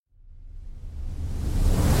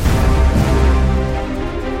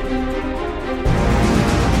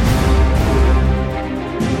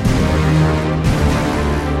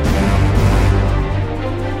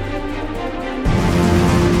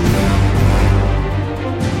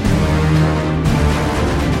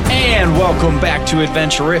Welcome back to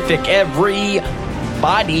Adventurific,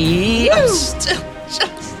 everybody. I'm still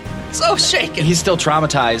just so shaken. He's still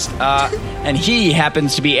traumatized. And he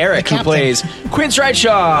happens to be Eric, who plays Quinn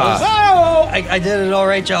Strideshaw. Oh, I did an all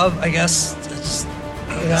right job, I guess.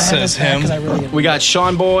 Says him. We got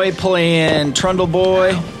Sean Boy playing Trundle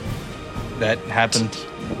Boy. That happened.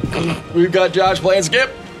 We've got Josh playing Skip.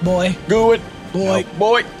 Boy. Go it. Boy. No,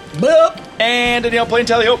 boy. Boop. And Danielle playing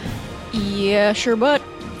Tally Hope. Yeah, sure, but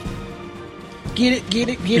Get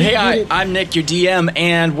it. Hey, I'm Nick, your DM,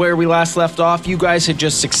 and where we last left off, you guys had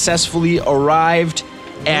just successfully arrived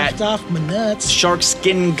at Left off my nuts.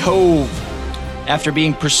 Sharkskin Cove after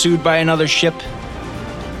being pursued by another ship,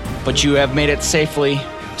 but you have made it safely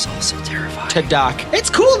I was also terrified. to dock. It's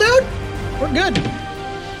cool, dude. We're good.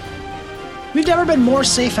 We've never been more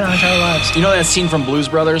safe in our entire lives. You know that scene from Blues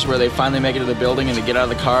Brothers where they finally make it to the building and they get out of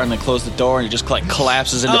the car and they close the door and it just like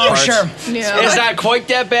collapses into parts? Sure. yeah. It's not quite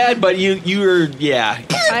that bad, but you're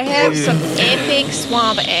I have some epic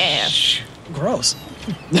swamp ash. Gross.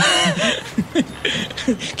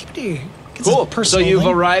 cool. So you've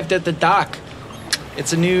arrived at the dock.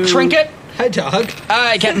 It's a new Trinket. Hi, dog.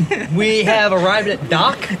 Hi, Kenton. We have arrived at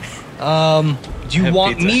dock. Do you Have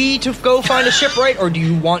want pizza. me to go find a shipwright, or do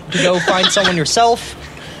you want to go find someone yourself?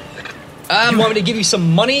 You want me to give you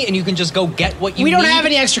some money and you can just go get what you We need? don't have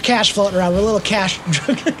any extra cash floating around. We're a little cash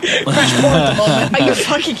poor at the moment. Are you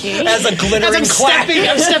fucking kidding? As a glittering I'm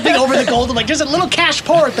stepping over the gold. I'm like, there's a little cash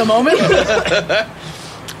poor at the moment.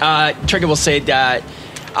 Trinket will say,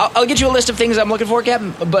 I'll get you a list of things I'm looking for,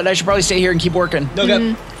 Captain, but I should probably stay here and keep working.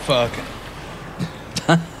 Okay. Fuck.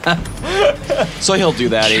 So he'll do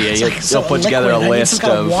that. He'll put together a list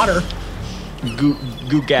of water.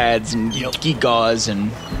 googads and geegaws and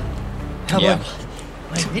Am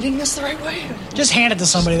I reading this the right way? Just hand it to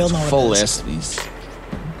somebody. They'll know what full it is. list.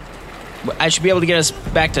 I should be able to get us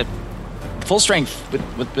back to full strength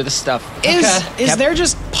with this stuff. Is there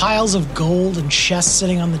just piles of gold and chests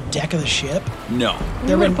sitting on the deck of the ship? No.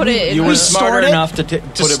 We would put it in You the- were We smarter stored it? enough to put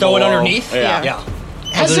it Stow it below. underneath? Yeah.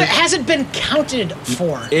 Has it been counted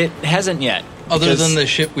for? It hasn't yet. Other than the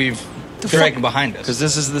ship we've dragged behind us. Because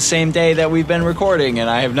this is the same day that we've been recording, and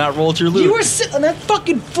I have not rolled your loot. You were sitting on that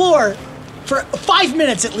fucking floor for 5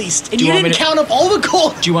 minutes at least, and Do you you want me didn't to- count up all the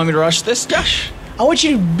gold. Do you want me to rush this, Josh? I want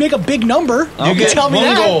you to make a big number. You You get tell me one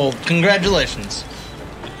that. gold. Congratulations.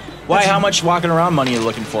 Why? How much walking around money are you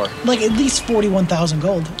looking for? Like at least 41,000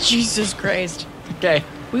 gold. Jesus Christ. Okay.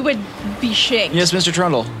 We would be shanked. Yes, Mr.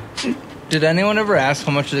 Trundle. Did anyone ever ask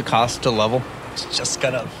how much it costs to level? It's just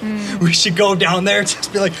gonna. We should go down there and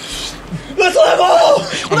just be like, let's level!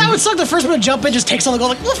 Well, that would suck. The first one to jump in just takes all the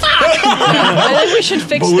gold. Like, well, fuck! I think we should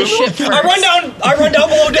fix the ship first. I run down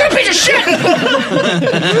below deck. Piece of shit!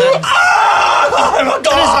 Oh my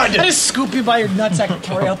god! I just scoop you by your nutsack and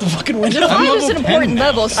throw you out the fucking window. Five is an important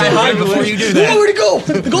level, so I hide before you do Oh, that. where'd it go?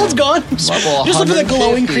 The gold's gone. Level Just look at the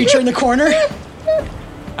glowing 150. creature in the corner.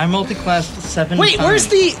 I multi-classed 7 Wait, times.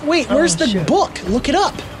 where's the book? Look it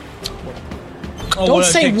up. Oh, Don't what,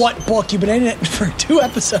 say it takes- what book. You've been in it for 2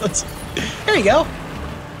 episodes. There you go.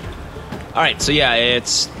 All right, so yeah,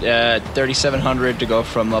 it's 3,700 to go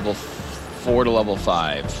from level 4 to level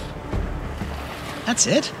 5. That's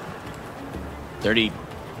it.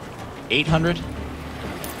 3,800?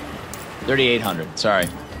 3,800, sorry.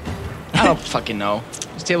 I don't fucking know.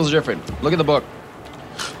 These tables are different. Look at the book.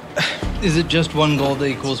 Is it just 1 gold that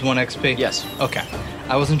equals 1 XP? Yes. Okay.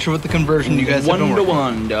 I wasn't sure what the conversion you guys have been 1 to working.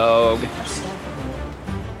 1, dog.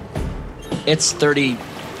 It's 38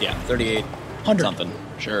 100. something.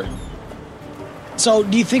 Sure. So,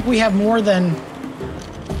 do you think we have more than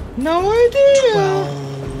No idea.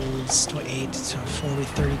 12, 8, so 40,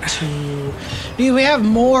 32? Do we have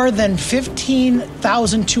more than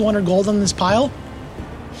 15,200 gold on this pile?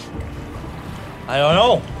 I don't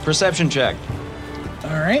know. Perception check.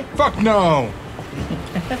 All right. Fuck no!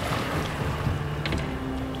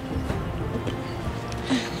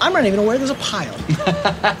 I'm not even aware there's a pile.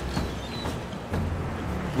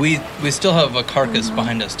 We still have a carcass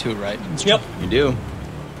behind us too, right? Yep. You do.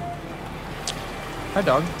 Hi,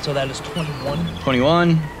 dog. So that is 21.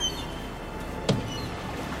 21.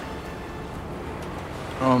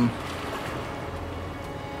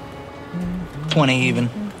 20 even.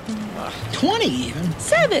 20 even.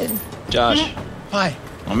 7. Josh, Hi.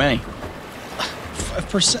 how many?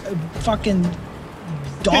 Fucking There's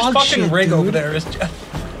dog fucking shit, rig dude. over there.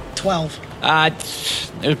 12.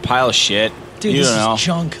 There's a pile of shit. Dude, you this don't know. is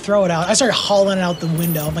junk. Throw it out. I started hauling it out the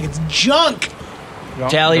window. I'm like, it's junk.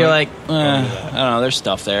 Tally, you're like, I don't know, there's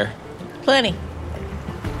stuff there. Plenty.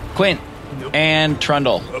 Quint and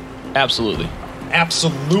Trundle. Absolutely.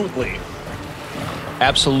 Absolutely.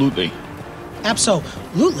 Absolutely.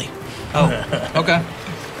 Absolutely. Oh, okay.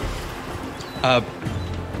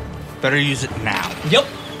 Better use it now. Yep.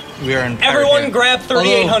 We are in. Everyone here. grab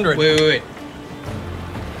 3,800. Although, wait.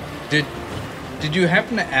 Did you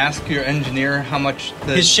happen to ask your engineer how much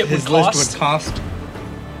His ship would list cost? would cost?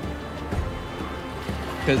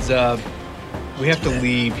 Because we have to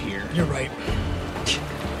leave here. You're right.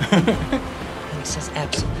 He says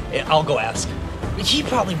absolutely. I'll go ask. He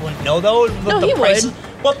probably wouldn't know though. No, he prices,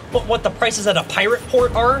 would. What the prices at a pirate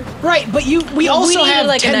port are? Right, but we also need, have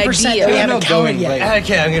like, an 10% idea. that we We haven't have no counted going yet. rate.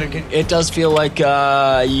 Okay, I'm gonna get. It does feel like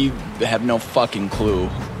you have no fucking clue.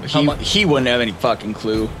 He wouldn't have any fucking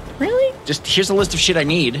clue. Really? Just here's a list of shit I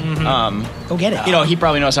need. Go get it. You know, he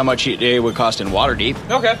probably knows how much it would cost in Waterdeep.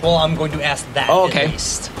 Okay, well I'm going to ask that Oh, okay. at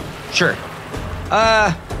least, Sure.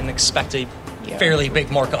 and expect a fairly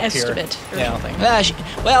big markup Estimate or here. something.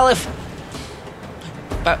 Well, if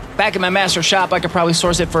back in my master shop, I could probably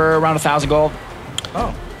source it for around 1,000 gold.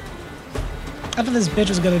 Oh, I thought this bitch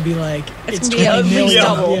was gonna be like, It's it's gonna be 20 at least million.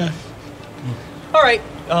 double. Yeah. all right.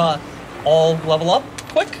 All level up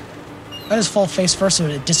quick. I just fall face first so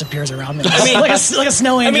it disappears around me. I mean- like a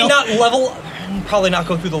snow I angel. mean, not level. Probably not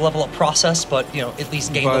go through the level up process, but you know, at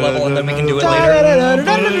least gain the level and then we can do it later.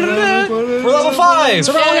 We're level 5.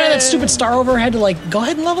 So we're all looking at that stupid star overhead to like, go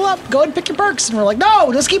ahead and level up, go ahead and pick your perks, and we're like,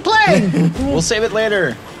 no, just keep playing. We'll save it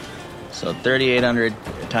later. So 3,800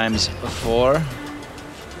 times 4.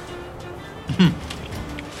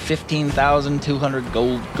 15,200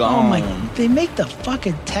 gold gone. Oh my, they make the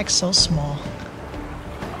fucking text so small.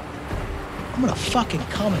 I'm gonna fucking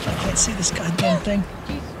come if I can't see this goddamn thing.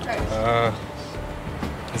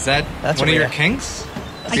 Is that That's one of your weird. kinks?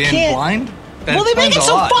 I Being can't- blind? That Well, they make it explains a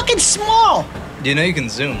so lot. fucking small. You know you can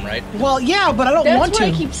zoom, right? Well, yeah, but I don't That's want what to.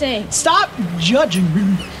 I keep saying. Stop judging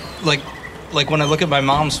me. Like when I look at my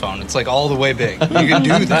mom's phone, it's like all the way big. You can do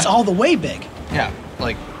that. That's all the way big. Yeah,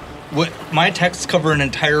 like what my texts cover an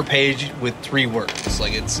entire page with 3 words.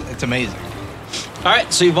 Like it's amazing. All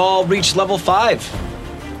right, so you've all reached level 5.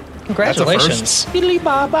 Congratulations. So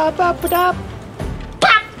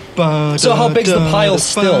So how big's the pile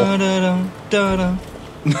still?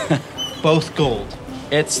 Both gold.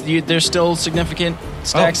 There's still significant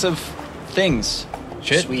stacks of things.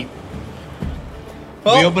 Shit. Sweet.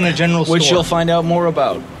 We open a general store. Which you'll find out more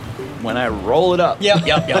about when I roll it up.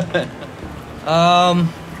 Yep.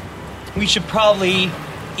 We should probably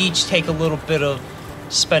each take a little bit of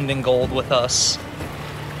spending gold with us,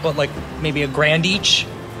 but like maybe $1,000 each.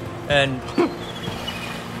 And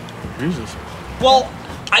Jesus. well,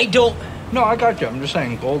 I don't, No, I got you. I'm just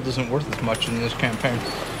saying gold isn't worth as much in this campaign.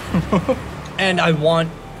 and I want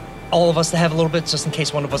all of us to have a little bit just in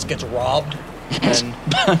case one of us gets robbed. And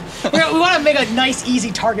We want to make a nice,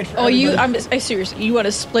 easy target for everybody. I seriously, you want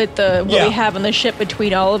to split what Yeah. we have on the ship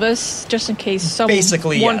between all of us, just in case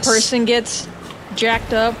Basically, one yes. person gets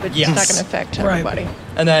jacked up. It's Yes. not going to affect Right. everybody.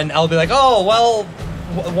 and then I'll be like, oh well,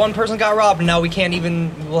 one person got robbed, and now we can't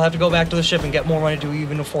even. We'll have to go back to the ship and get more money to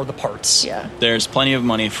even afford the parts. Yeah. There's plenty of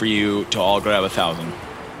money for you to all grab 1,000.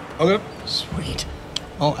 Okay. Sweet.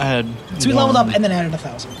 I'll add. So we leveled up and then added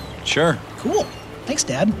 1,000. Sure. Cool. Thanks,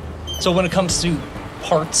 Dad. So when it comes to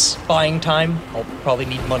parts buying time, I'll probably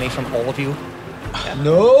need money from all of you.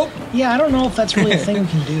 Nope. Yeah, I don't know if that's really a thing we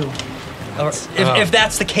can do. If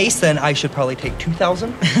that's the case, then I should probably take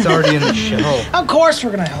 2,000. It's already in the show. Of course,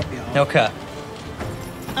 we're gonna help you out. Okay.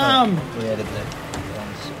 We added that.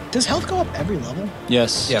 Does health go up every level?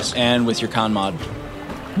 Yes. Yes. And with your con mod.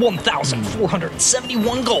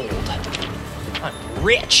 1,471 gold. I'm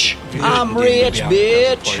rich. I'm rich,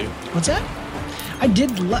 bitch. What's that? I did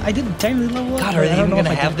technically level up. God, but are I they don't even know if gonna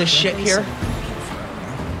I have did this shit correctly, here?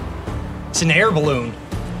 It's an air balloon.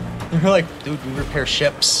 You're like, dude, we repair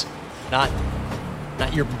ships, not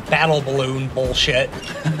your battle balloon bullshit.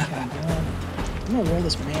 I'm gonna roll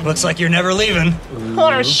this man. Looks like you're never leaving.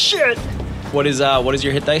 Oh shit! What is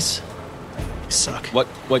your hit dice? Suck.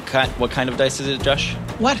 What kind of dice is it, Josh?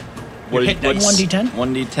 What? What hit dice. 1d10?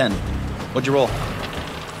 1d10. What'd you roll?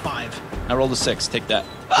 5. I rolled a 6. Take that.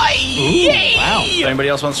 Wow. If anybody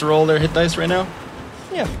else wants to roll their hit dice right now?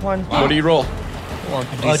 Yeah, one. What do you roll?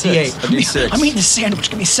 D8. A d6. I'm eating a sandwich.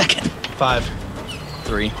 Give me a second. 5.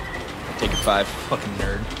 3. Take your 5. Fucking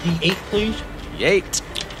nerd. D8, please. 8.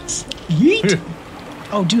 Yeet.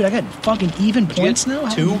 Oh, dude, I got fucking even points now.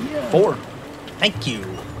 2, Yeah. 4. Thank you.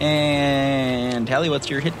 And Tally, what's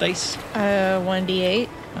your hit dice? 1d8.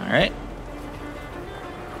 All right.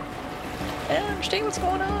 I don't understand what's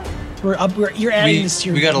going on. We're up. You're adding We- this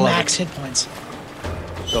to we your got 11. max hit points.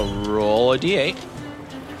 So roll a d8.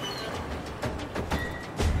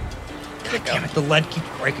 God damn it, the lead keeps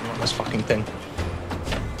breaking on this fucking thing.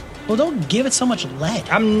 Well, don't give it so much lead.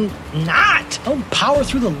 I'm not. Don't power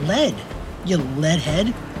through the lead, you lead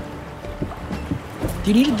head.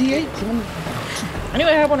 Do you need a D8? I knew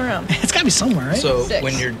I had one around. It's got to be somewhere, right? So 6.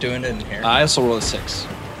 when you're doing it in here, I also roll a 6.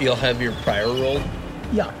 you'll have your prior roll,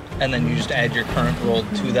 yeah. and then you just add your current roll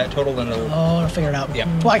to that total, and it'll. Oh, I'll figure it out. Yeah.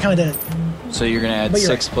 Well, I kind of did it. So you're gonna add But you're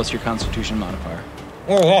 6 plus your Constitution modifier.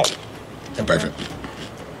 Oh, Perfect.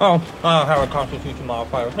 I don't have a Constitution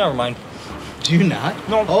modifier. Never mind. Do you not?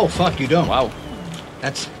 No. Oh fuck, you don't. Wow.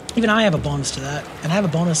 That's. Even I have a bonus to that, and I have a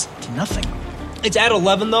bonus to nothing. It's at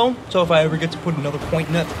 11 though, so if I ever get to put another point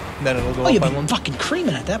in it, then it'll go Oh, up you'll by be 1. fucking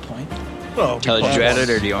creaming at that point. Oh, Kelly, did you add it,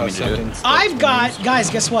 or do you want me to do it? I've got, guys,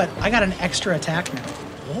 guess what? I got an extra attack now.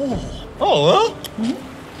 Oh,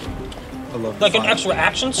 I love like an fun. extra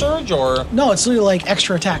action surge, or No, it's literally like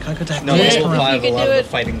extra attack. I could attack No, twice Yeah. level per round. 5, You a could lot do of it. the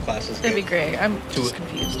fighting classes That'd be get great. I'm Do just it.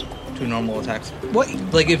 confused. 2 normal attacks. What?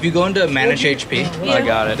 Like if you go into manage HP, Yeah. I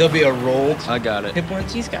got it. there'll be a rolled I got it. hit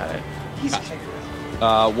points. He's got it.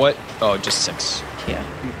 What? Oh, just 6. Yeah.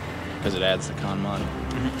 Because it adds the con mod.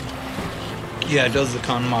 Yeah, it does the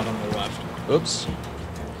con mod on the left. Oops.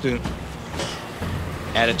 Dude.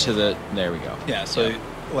 Add it to the. There we go. Yeah, so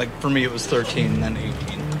like for me it was 13 and then 18.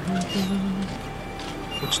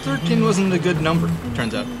 Which 13 wasn't a good number,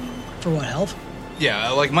 turns out. For what, health? Yeah,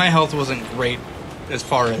 like my health wasn't great as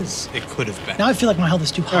far as it could have been. Now I feel like my health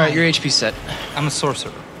is too high. All right, your HP set. I'm a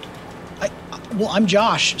sorcerer. Well, I'm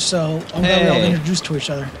Josh, so I'm glad we all Hey. introduced to each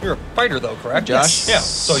other. you're a fighter though, correct? Josh? Yeah.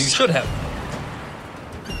 So you should have.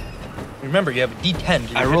 Remember, you have a D10.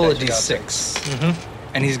 to your I hit roll a dice you got d6,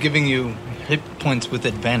 and he's giving you hit points with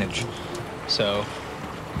advantage. So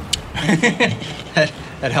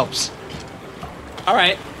that helps. All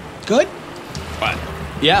right. Good?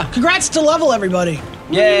 Yeah. Congrats to level, everybody.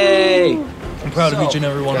 Yay! I'm proud of each and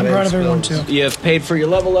every one I'm of proud you. of everyone, too. You've paid for your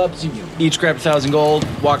level ups. You each grabbed 1,000 gold.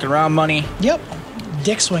 Walking around money. Yep.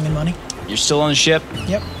 Dick swinging money. You're still on the ship.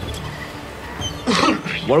 Yep.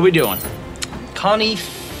 What are we doing? Connie,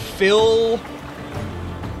 Phil,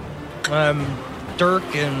 Dirk,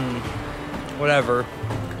 and whatever.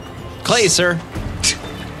 Clay, sir.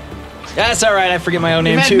 That's all right. I forget my own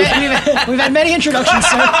name We've too. we've had many introductions,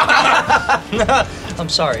 sir. I'm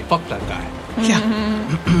sorry. Fuck that guy.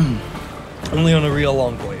 Yeah. Only on a real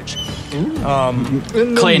long voyage.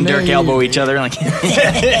 Clay and Dirk elbow each other like dicks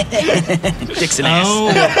and ass.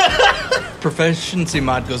 Oh. Proficiency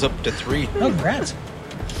mod goes up to 3. Oh, congrats.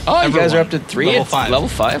 Oh, you guys are Everyone. up to 3. Level It's 5. Level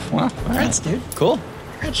 5. Wow. All right. Congrats, dude. Cool.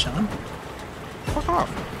 Congrats, Sean.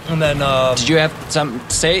 And then, Did you have something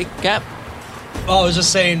to say, Cap? I was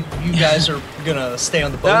just saying, you guys are gonna stay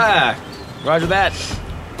on the boat. Roger that.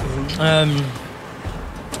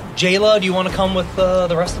 Jayla, do you want to come with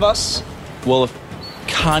the rest of us? Well, if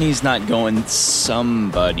Connie's not going,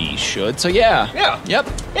 somebody should. So yeah. Yeah. Yep.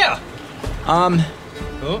 Yeah.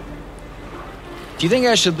 Do you think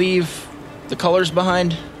I should leave the colors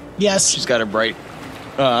behind? Yes. She's got a bright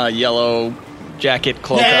yellow jacket,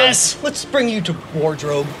 cloak Yes. Let's bring you to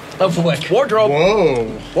wardrobe. on. Wardrobe.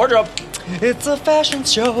 Whoa. Wardrobe. It's a fashion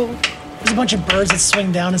show. There's a bunch of birds that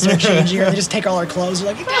swing down and start changing her. They just take all our clothes.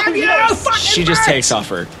 They're like, damn you, fucking She just birds!" takes off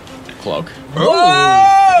her cloak.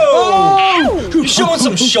 Whoa! You showing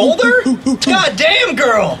some shoulder? God damn,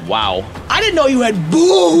 girl! Wow. I didn't know you had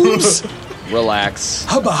boobs. Relax.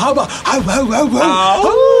 Hubba, hubba, hubba, hubba, hubba.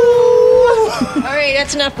 All right,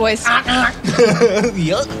 that's enough, boys. What kind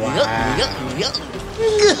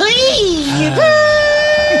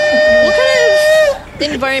of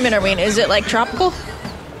environment are we in? Is it like tropical?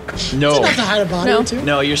 No. Not to hide a body No. too.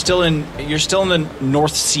 No, you're still in the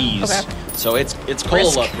North Seas. Okay. So it's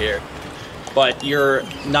cold Risk. up here. But you're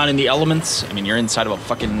not in the elements. I mean, you're inside of a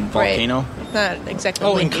fucking volcano. Right. Not exactly.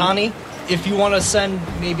 Oh, and windy. Connie, if you want to send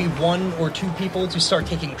maybe 1 or 2 people to start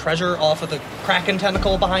taking treasure off of the Kraken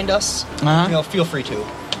tentacle behind us, feel free to.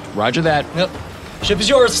 Roger that. Yep. Ship is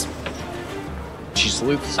yours. She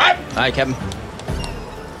salutes. Aye. Hi, Kevin.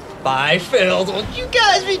 Bye, Phil. What you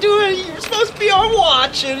guys be doing? You're supposed to be on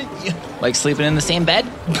watch. And Like sleeping in the same bed?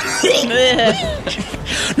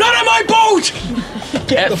 Not on my boat.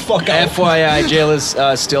 Get the fuck out. FYI, Jail is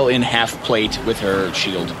still in half plate with her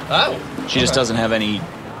shield. Oh. She just doesn't have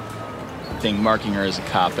anything marking her as a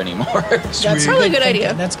cop anymore. That's Probably a good thinking.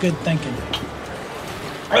 idea. That's good thinking.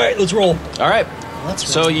 All right, let's roll. All right. Let's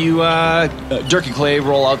So you, Dirk and Clay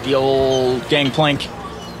roll out the old gangplank,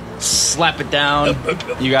 slap it down.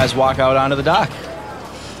 You guys walk out onto the dock.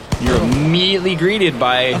 You're immediately greeted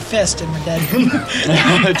by a fist and we're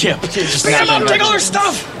dead. Chip. Just Pick 'em snapping up, take back. all our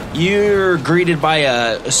stuff. You're greeted by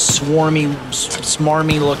a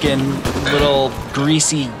smarmy-looking little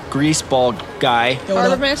greasy greaseball guy.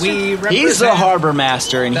 Harbor Master? We represent He's the harbor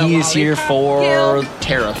master, and the he's here for Guild.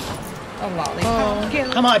 tariff. Oh.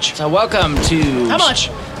 How much? So welcome to How much?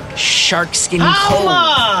 Sharkskin How Cove.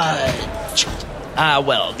 much?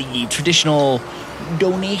 Well, the traditional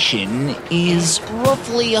donation is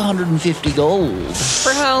roughly 150 gold.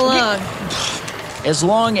 For how long? As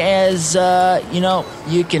long as,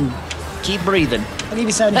 you can keep breathing. I'll give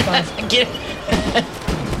you 75.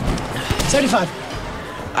 75.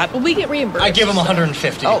 Will we get reimbursed? I give him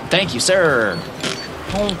 150. Oh, thank you, sir.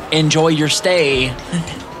 Enjoy your stay.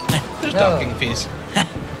 There's docking fees.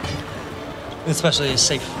 Especially a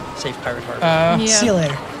safe pirate harbor. Yeah. See you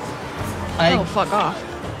later. Oh, fuck off.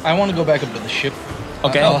 I want to go back up to the ship.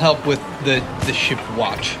 Okay. I'll help with the ship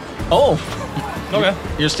watch. Oh, Okay.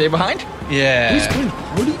 you stay behind? Yeah.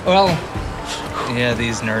 Well, yeah,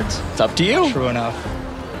 these nerds. It's up to you. True enough.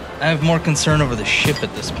 I have more concern over the ship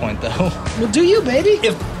at this point, though. Well, do you, baby?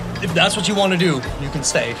 If that's what you want to do, you can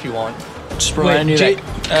stay if you want. Just remind you Jay-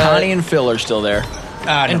 that Connie and Phil are still there.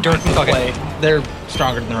 And Dirk and Clay. They're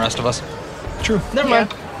stronger than the rest of us. True. Never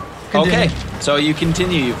mind. Okay, so you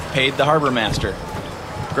continue. You've paid the harbor master.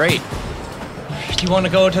 Great. Do you want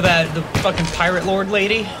to go to the fucking pirate lord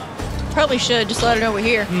lady? Probably should. Just let her know we're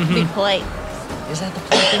here. Be polite. Is that the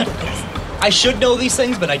thing? I should know these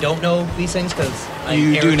things, but I don't know these things because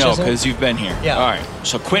You do know because you've been here. Yeah. All right.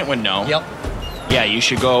 So Quint would know. Yep. Yeah, you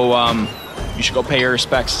should go. You should go pay your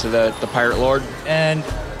respects to the pirate lord. And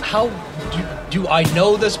how do I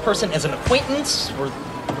know this person as an acquaintance, or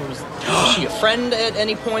was she a friend at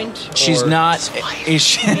any point? She's or- not. Is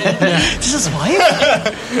she, This is wife?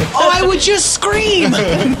 Oh, I would just scream.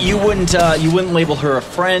 you wouldn't label her a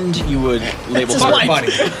friend. You would label his her. wife.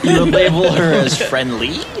 Buddy. You would label her as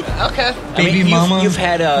friendly. Okay. I mean, Baby mama. You've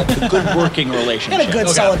had a good working Had relationship. a good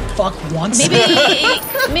Okay. solid fuck once.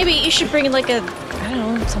 Maybe you should bring in like a, I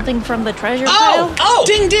don't know, something from the treasure Oh! pile?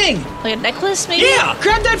 Ding ding. Like a necklace, maybe? Yeah.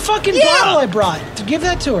 Grab that fucking Yeah. bottle I brought. To give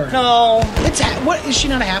that to her. No. It's what is she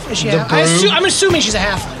not a half? Is she a The half? broom? I'm assuming she's a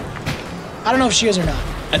half. I don't know if she is or not.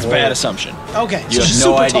 That's a bad assumption. Okay, You so have she's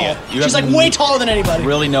no super idea. tall. You She's have like way taller than anybody.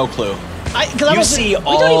 Really, no clue. Because I You was see We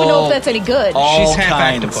don't even know if that's any good. all She's half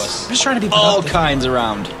kinds, octopus. I'm just trying to be all productive. kinds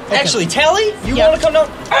around. Actually, Tally, you Yeah. want to come down?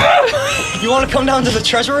 You want to come down to the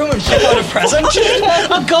treasure room and pick out a present?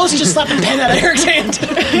 A ghost just slapped a pen out of Eric's hand.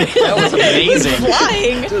 That was amazing.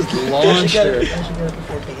 Flying. Just launched her.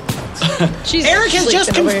 She's Eric has just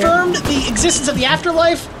sleeping over here. confirmed the existence of the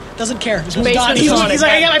afterlife. Doesn't care. He's Basement done. He's Sonic.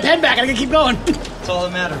 like, I got my pen back. I gotta keep going. That's all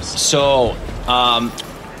that matters. So, Yeah,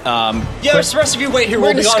 the rest of you wait here.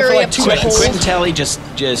 We're We'll be gonna gone for scurry like up 2 to the minutes. hole. Quint and Tally just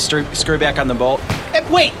scurry back on the boat.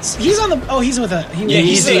 Wait, he's on the. Oh, he's with a. Yeah,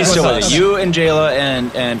 he's still with us. it. You and Jayla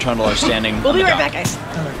and Trundle are standing. We'll on be the right dock. back, guys.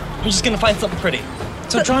 I'm just gonna find something pretty.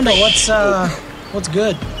 So Trundle, what's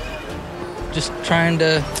good? Just trying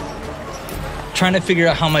to figure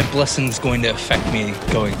out how my blessing's going to affect me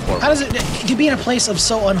going forward. How does it to be in a place of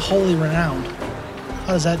so unholy renown?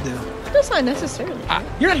 How does that do? That's not necessarily.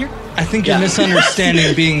 You're not here. I think Yeah. you're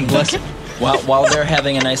misunderstanding being blessed. While they're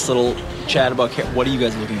having a nice little chat about what are you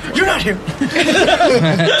guys looking for? You're not here.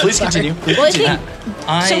 Please continue. Please Well, I continue.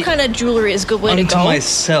 think some kind of jewelry is a good way to unto go.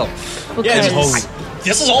 myself. Because, Holy.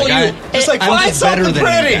 This is all Like you. Just like I'm find just better something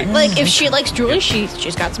than you pretty. guys. like, if she likes jewelry,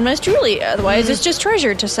 she's got some nice jewelry. Otherwise, it's just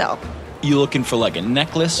treasure to sell. You looking for like a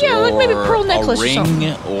necklace Yeah, or like maybe pearl necklace a or ring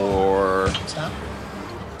something. or Stop.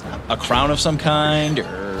 a crown of some kind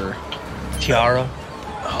or Tiara.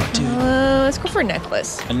 oh dude, Let's go for a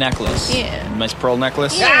necklace. a necklace. Yeah. A nice pearl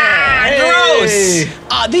necklace. Gross.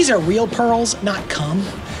 These are real pearls, not cum.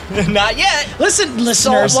 Not yet. Listen,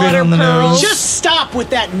 listeners, Spit on the nose. just stop with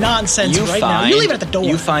that nonsense You right find now. You leave it at the door.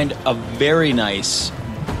 You find a very nice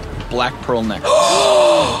black pearl necklace.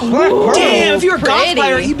 Damn, if you were a goth Pretty.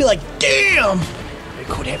 pirate, you'd be like, damn. It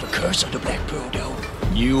could have a curse on the black pearl though.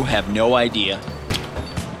 You have no idea.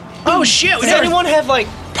 Oh shit! Does anyone have like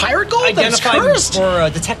pirate gold that's identify cursed? or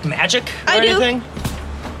detect magic or I do. anything?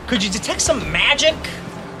 Could you detect some magic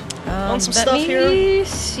on some Let stuff me here?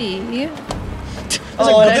 see.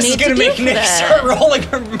 Oh, what I this is need gonna to make do Nick for that. start rolling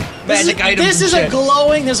her magic items. This and is a shit.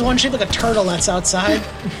 glowing. There's one shaped like a turtle that's outside.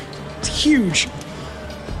 It's huge.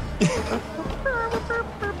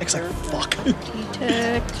 Looks like fuck.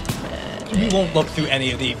 Detect. You won't look through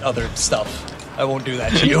any of the other stuff. I won't do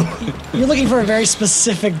that to you. You're looking for a very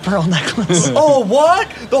specific pearl necklace. Oh, what?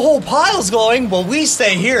 The whole pile's glowing? Well, we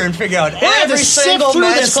stay here and figure out have to every sift single through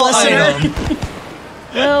this, magical listener. item.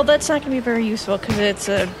 Well, that's not going to be very useful because it's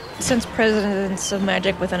a sense presence of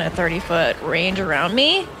magic within a 30-foot range around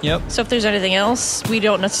me. Yep. So if there's anything else, we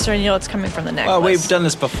don't necessarily know it's coming from the necklace. Well, we've done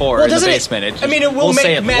this before Well, in the doesn't it- basement. I mean, it will we'll make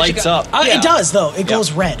say it magic- lights up. Yeah. It does, though. It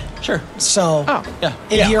glows red. Sure. So Oh, Yeah.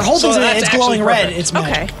 if Yeah. you're holding So it, that's it's glowing actually red. perfect. It's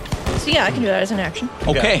magic. okay. So yeah, I can do that as an action.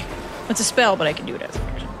 Okay. It's a spell, but I can do it as an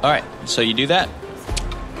action. All right. So you do that.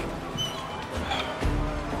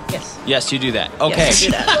 Yes. Yes, you do that. Okay. Yes, I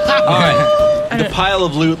do that. All right. I The don't- pile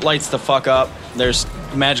of loot lights the fuck up. There's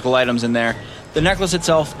magical items in there. The necklace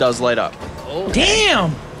itself does light up.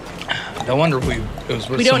 Damn. No wonder it was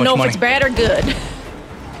worth We so don't much know money. if it's bad or good.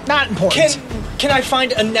 Not important. Can I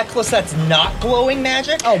find a necklace that's not glowing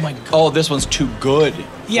magic? Oh my god. Oh, this one's too good.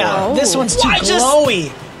 Yeah, Oh. this one's too Why just-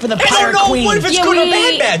 glowy for the I don't pirate know queen. what if it's good or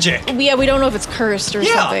bad magic. Yeah, we don't know if it's cursed or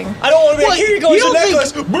Yeah, something. I don't want to be Well, like, here you go, you it's a don't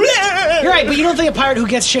necklace. think- Blah! You're right, but you don't think a pirate who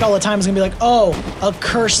gets shit all the time is gonna be like, oh, a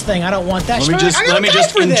curse thing. I don't want that. Let She'll me be like, just I got let a me bag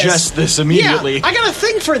just for ingest this immediately. Yeah, I got a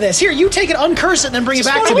thing for this. Here, you take it, uncurse it, and then bring it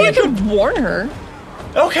back to Well, me. we could warn her.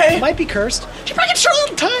 Okay. It might be cursed. She probably gets shit all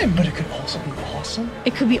the time, But it could also be awesome.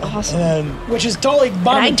 It could be awesome. which is totally And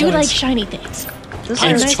bombing I do like points. shiny things. Those are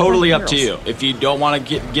It's nice totally little up to pearls. you. If you don't want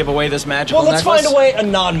to give away this magical Well, let's necklace, find a way, a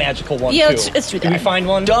non-magical one, Yeah, too. let's do Can we that. find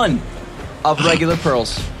one? done of regular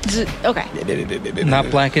pearls. Okay.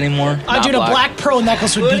 Not black anymore. Dude, a black. black pearl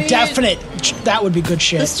necklace would be Please. definite. That would be good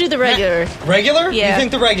shit. Let's do the regular. Regular? Yeah. You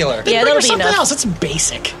think the regular? Yeah, Bring that'll her be something enough. else. That's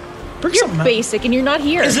basic. Bring You're something else. basic, and you're not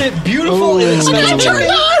here. Is it beautiful? Is it Turn expensive? it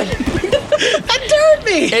on! That turned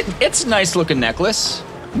me! It's a nice looking necklace.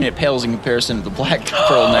 I mean, it pales in comparison to the black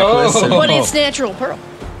pearl necklace. and- But it's natural pearl.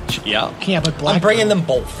 yeah. Can't put black I'm bringing pearl. them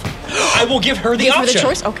both. I will give her the Give her option. the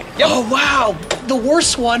choice? Okay. Yep. Oh, wow. The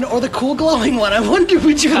worst one or the cool glowing one. I wonder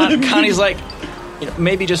which one. it Connie's is. like,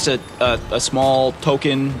 maybe just a small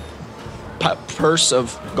token purse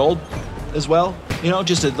of gold as well. You know,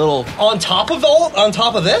 just a little. On top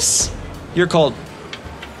of this? You're called.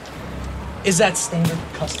 Is that standard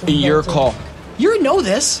custom? Your built in? call. You know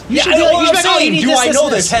this. You Yeah, should I be know like, what you I'm should be like, oh, you saying. need Do this, I this, know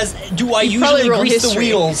and this? Do I You probably usually roll grease the history.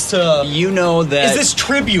 wheels to... You know that. Is this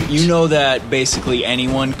tribute? You know that basically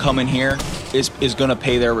anyone coming here is going to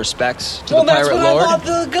pay their respects to Well, the that's pirate what lord.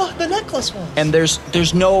 I thought the necklace was. And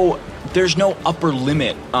there's no upper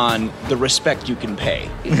limit on the respect you can pay.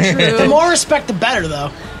 The more respect, the better, though.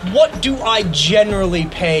 What do I generally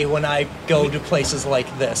pay when I go to places like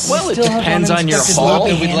this? Well, it Still have depends on your unexpected haul.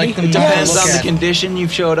 luck. We'd like them It to depends look on the at. condition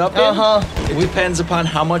you've showed up in. Uh-huh. It depends upon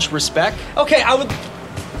how much respect. Okay, I would...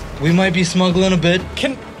 We might be smuggling a bit.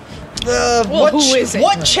 Can... Well, what, who isn't?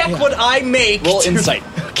 what check would I make? Roll to- insight.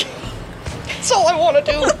 That's all I want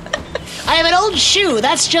to do. I have an old shoe.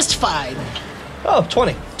 That's just fine. Oh,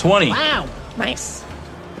 20. 20. Wow. Nice.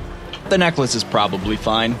 The necklace is probably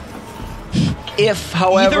fine. If,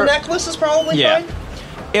 however, Either necklace is probably yeah. fine.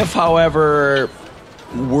 If, however,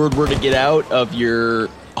 word were to get out of your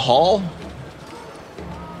haul,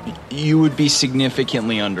 you would be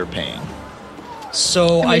significantly underpaying.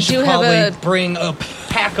 So we I do should have probably a- bring a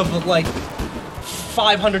pack of like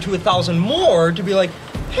 500 to 1,000 more to be like,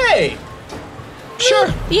 hey, Sure.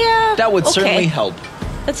 Yeah. That would okay. certainly help.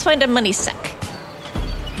 Let's find a money sack.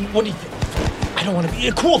 what do you think? I don't want to be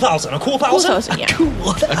a cool 1,000. A cool Cool 1,000. thousand, yeah. Cool.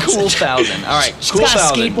 A cool 1,000. All right, cool got a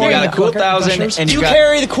 1,000. skateboard You got and a cool a quicker 1,000, gushers. and You you got.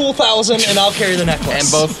 carry the cool 1,000, and I'll carry the necklace.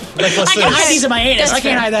 And both. I can hide these in my anus. That's I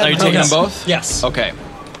can't fair. hide that. Are you in my taking them anus. both? Yes. Okay.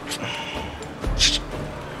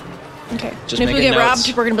 Okay. Just and if we making get notes.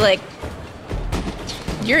 robbed, we're gonna be like,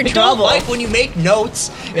 you're in I don't trouble. like when you make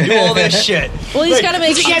notes and do all this shit. Well, he's Like, gotta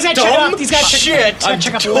make. You guys gotta check dumb out. These guys check shit.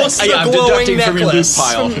 Check out the I'm list. just- I'm glowing deducting from your loot necklace.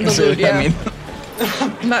 pile. From the So, loot, yeah. I mean,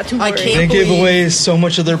 I'm not too I worried. can't They gave believe- away so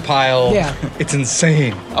much of their pile. Yeah. It's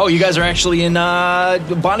insane. oh, you guys are actually in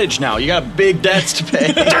bondage now. You got big debts to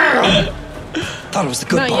pay. Thought it was the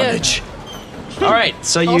good Not yet. bondage. All right,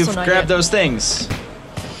 so you've not grabbed yet. those things.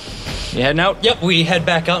 You heading out? Yep, we head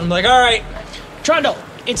back out and be like, all right. Trundle,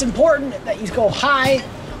 it's important that you go high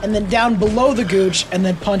and then down below the gooch and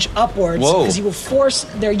then punch upwards Whoa. because you will force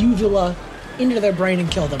their uvula into their brain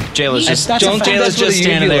and kill them. Jayla's just That's a fact. Jayla's That's what just a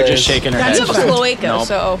standing there, uvula just is. shaking her That's head. a It's a fact. cloaca, Nope.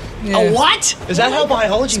 so A what? Is that how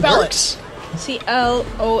biology Spell it. works?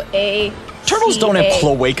 CLOA. Turtles don't have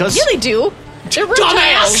cloacas. Yeah, they do. They're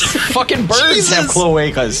reptiles. Fucking birds have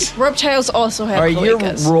cloacas. Reptiles also have All right,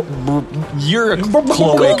 cloacas. you're a Google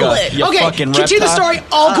cloaca. it. You Okay, fucking continue the reptile. story.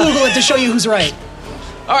 I'll Google it to show you who's right.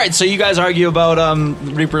 All right, so you guys argue about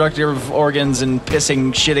reproductive organs and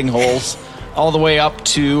pissing, shitting holes, all the way up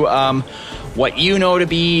to what you know to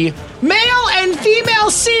be. Male and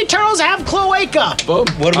female sea turtles have cloaca. Boom.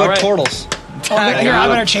 What All about right. turtles? Here, I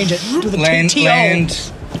better change it. Do the Land,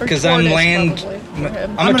 TO. because I'm land. for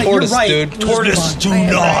him. I'm a tortoise, you're right. dude. Let's move on.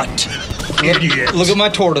 do not. Idiot. Look at my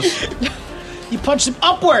tortoise. You punch him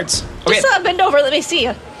upwards. Okay. Just bend over. Let me see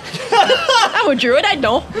you. I'm a druid. I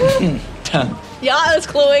know. Yeah, it's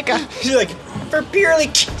Cloaca. She's like, for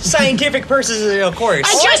purely scientific purposes, of course.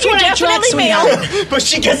 I just you're want to interact, definitely male. sweetheart. But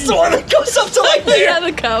she gets the one that goes up to like Yeah, there.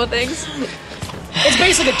 the cow things. It's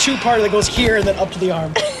basically a two-parter that goes here and then up to the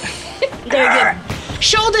arm. They're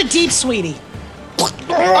Shoulder deep, sweetie.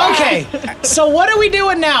 Okay, so what are we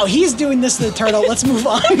doing now? He's doing this to the turtle. Let's move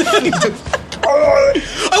on. I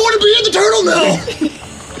want to be in the turtle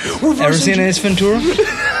now. Ever seen Ace Ventura?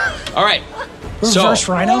 All right. Reverse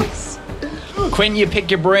So, rhino. Quentin, you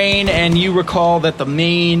pick your brain, and you recall that the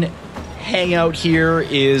main hangout here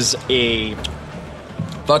is a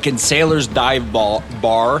fucking sailor's dive bar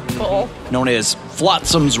full. known as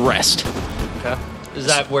Flotsam's Rest. Okay. Is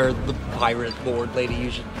that where the pirate lord lady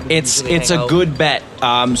usually? It's hang a out? good bet.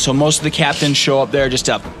 So most of the captains show up there just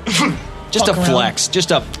to Fuck around. flex, just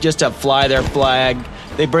to fly their flag.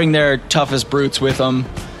 They bring their toughest brutes with them.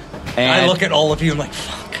 And, I look at all of you and I'm like,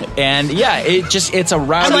 fuck. and yeah, it's a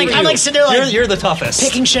rowdy. I'm like sitting there like You're the toughest.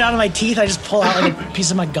 picking shit out of my teeth. I just pull out like a piece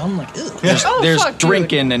of my gum. Like, ugh. There's, Oh, there's fuck, dude.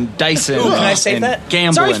 drinking and dicing. Ooh, can I save and that?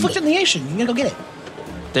 It's already Gambling. flicked in the ocean. You gotta go get it.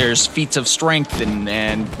 There's feats of strength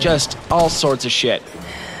and just all sorts of shit.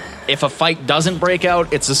 If a fight doesn't break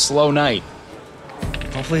out, it's a slow night.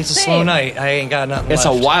 Hopefully it's a Same. slow night. I ain't got nothing It's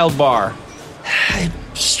left. a wild bar.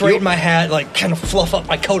 Straighten my hat, like kind of fluff up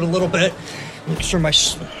my coat a little bit. Make sure my...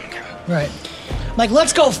 Right. I'm like,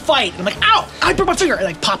 let's go fight. I'm like, ow! I broke my finger. I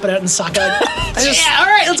like pop it out and sock it. Yeah, all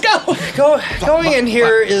right, let's go. Going in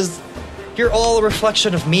here is... You're all a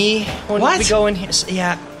reflection of me when What? we go in here. So,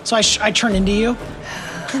 yeah. So I turn into you.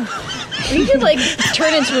 You could like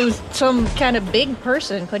turn into some kind of big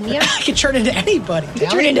person, couldn't you? I can turn into anybody.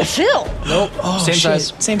 Turn into Phil. oh, Same shit.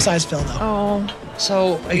 size. Same size, Phil though. Oh,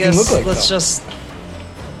 So, I can guess look like let's that. just...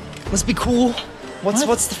 Let's be cool. What?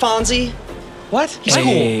 What's the Fonzie? What? He's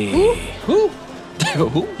Hey. cool. Who?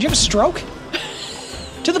 Who? Did you have a stroke?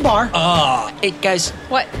 To the bar. Hey guys,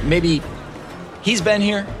 what? maybe he's been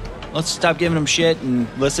here. Let's stop giving him shit and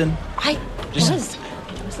listen. I Just-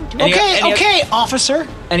 wasn't doing Any- okay, officer.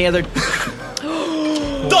 Any other? The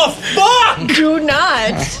fuck? Do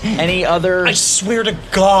not. Any other? I swear to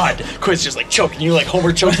God. Quit's just like choking you like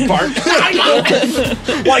Homer chokes Bart.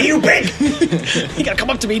 Why you big? He gotta come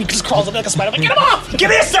up to me and he just crawls up like a spider. I'm like, get him off! Give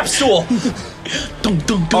me a step stool. Dum,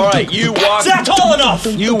 dum, dum, All right, dum. you walk. Is that tall enough?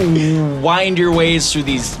 You wind your ways through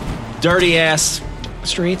these dirty ass,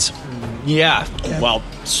 Streets. well,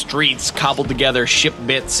 streets cobbled together, ship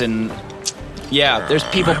bits, and yeah, there's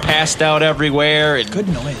people passed out everywhere and Good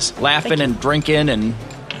noise. laughing and drinking and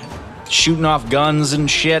shooting off guns and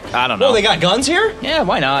shit. I don't know. Oh, they got guns here? Yeah,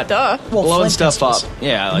 why not? Duh. Well, Blowing flint stuff pistols. up.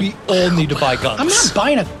 Yeah, like, We all need to buy guns. I'm not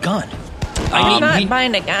buying a gun. I'm not we-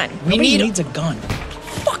 buying a gun. We Nobody need... needs a gun. What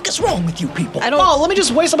the fuck is wrong with you people? I don't. Oh, let me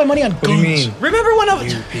just waste all my money on guns. What do you mean? Remember when I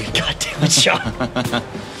was... God damn it, Sean.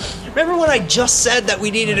 Remember when I just said that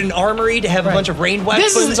we needed an armory to have a bunch of rain This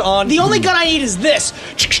weapons is on? the only gun I need is this.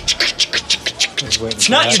 It's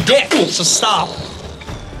not your dick, so stop.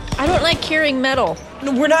 I don't like carrying metal.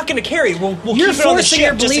 No, we're not going to carry it. We'll You're keep it on the forcing ship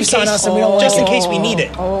your just in beliefs on case, us and we don't just in like it. case we need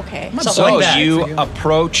it. Oh, okay. Something so like that. you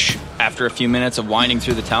approach after a few minutes of winding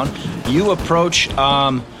through the town. You approach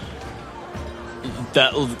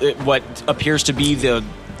what appears to be the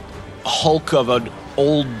hulk of an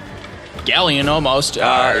old galleon, almost.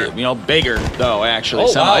 Bigger though. Actually,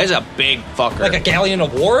 Oh, wow. It's a big fucker. Like a galleon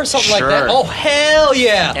of war or something Sure. like that? Oh, hell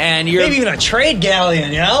yeah. And you're- Maybe even a trade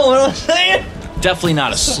galleon, you know what I'm saying? Definitely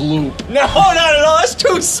not a sloop. No, not at all. That's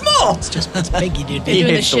too small. It's biggie, dude. They're doing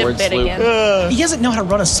the hates the word ship bit sloop. again. He doesn't know how to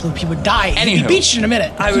run a sloop. He would die. He'd Anywho. be beached in a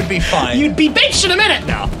minute. I would be fine. You'd be beached in a minute.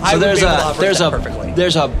 no. So I would there's be able to a operate there's that a perfectly.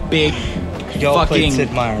 there's a big Y'all played fucking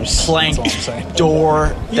Sid Meier's. plank That's all I'm saying.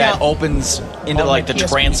 door Yeah. that opens into On like my the PSP.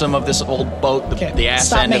 transom of this old boat, Okay, the ass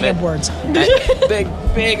stop end of making it. up words.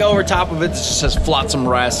 And big over top of it just says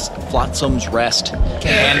Flotsam's Rest.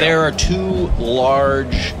 And there are two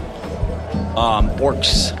large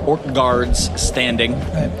orc guards standing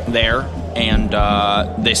there,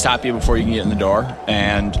 and they stop you before you can get in the door.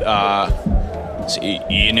 And so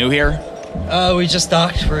you new here? We just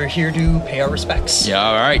docked. We're here to pay our respects. Yeah,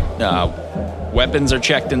 all right. Weapons are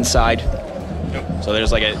checked inside. So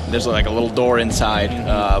there's like a little door inside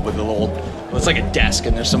with a little. It's like a desk,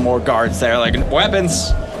 and there's some more guards there. Like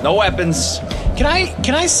weapons, no weapons. Can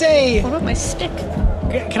I say? What about my stick?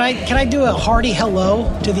 Can I do a hearty hello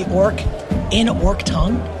to the orc in orc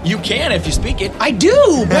tongue? You can if you speak it. I do.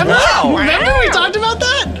 Remember? Wow. Remember we talked about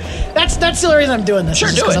that? That's the only reason I'm doing this. Sure,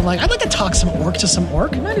 do because it. I'm like, I'd like to talk some orc to some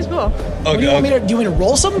orc. Might as well. What do you want me to? Do you want me to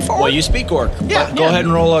roll something for? Well, orc? you speak orc. Yeah, Go yeah. ahead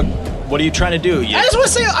and roll a. What are you trying to do? You I just want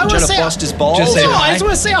to say. I want trying to to say. bust his balls? Just say No, I hi. just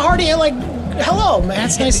want to say a hearty hello, man.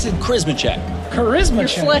 It's nice to charisma check. charisma You're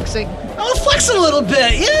check. flexing. I'll flex it a little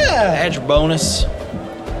bit. Yeah. Add your bonus.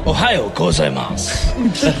 Ohio gozaimasu.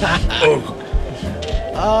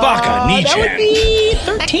 Baka That would be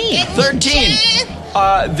 13.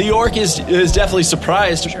 13. The orc is definitely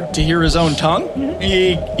surprised to hear his own tongue.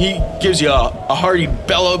 He gives you a hearty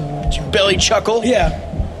belly chuckle. Yeah.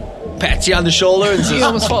 Pats you on the shoulder and You says,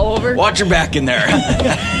 almost fall over. "Watch your back in there."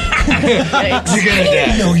 Yikes. You're gonna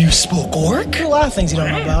die. know you spoke orc. There are a lot of things you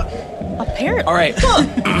don't know about. Apparently. All right.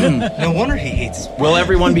 No wonder he hates. Will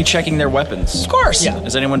everyone be checking their weapons? Of course. Yeah.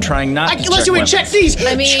 Is anyone trying not to Unless check you would weapons? check these.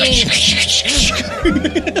 I mean,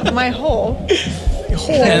 my hole.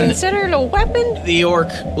 And Consider it a weapon? the orc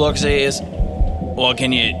looks at you and says, "Well,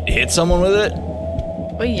 can you hit someone with it?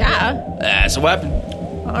 Well, yeah. That's a weapon."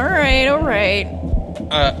 All right, all right.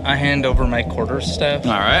 I hand over my quarterstaff.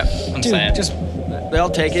 All right. I'm Dude, saying. just They'll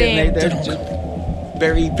take it. And they're just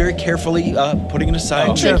very, very carefully putting it aside.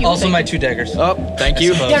 Oh, Thank you, also thank my you. 2 daggers. Oh, thank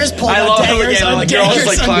you. suppose. yeah, just pull I out love it daggers again. on The girls daggers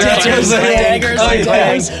like on clang, daggers clang, on daggers on clang,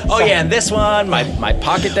 daggers. Oh yeah, and this one, my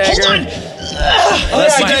pocket dagger. Hold on. Oh,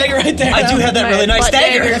 that's my dagger right there. I do have that My really nice butt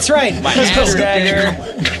dagger. That's right. my axe dagger.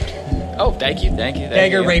 Oh, thank you.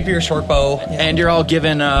 Dagger, rapier, short bow. And you're all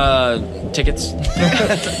given tickets.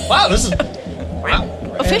 Wow, this is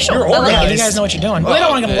Official. You're I like organized. it. You guys know what you're doing. We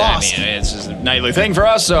don't want to get lost. I mean, it's just a nightly thing for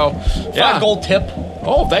us, so yeah. 5 gold tip.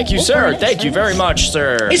 Oh, thank you, sir. Thank you very much,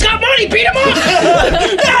 sir. He's got money. Beat him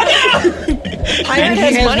up. Pirate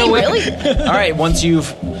has money, really? All right, once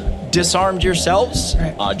you've disarmed yourselves,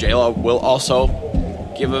 Right. Jayla will also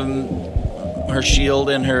give him her shield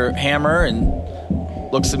and her hammer and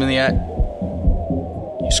looks him in the eye.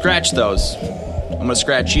 You scratch those. I'm gonna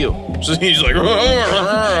scratch you. So he's like, Is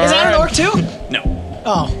that an orc too? No,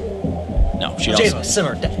 Oh, no, she Jayla, doesn't.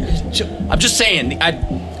 simmer. I'm just saying, I'm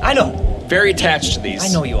I know. very attached to these. I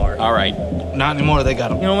know you are. All right. Not anymore. They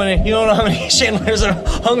got him. You don't know how many chandeliers are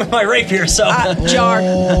hung with my rapier, so. Jar.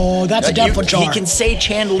 oh, that's a definite jar. He can say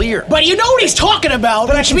chandelier. But you know what he's talking about,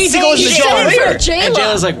 which can means he say goes in the jar. chandelier. For And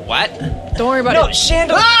Jayla. Jayla's like, what? Don't worry about no, it.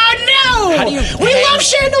 chandelier. Oh no! How do you we hang- love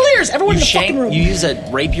chandeliers. Everyone in the fucking room. You use a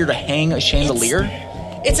rapier to hang a chandelier?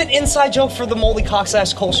 It's an inside joke for the moldy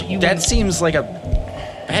cock/slash culture. That seems like a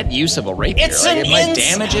bad use of a rapier. It's like, an it might ins-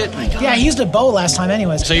 damage it. Yeah, he used a bow last time,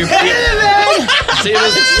 anyways. So you're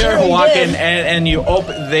walking and you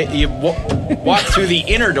walk through the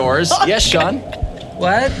inner doors. Yes, Sean.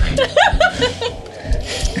 What?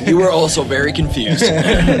 You were also very confused.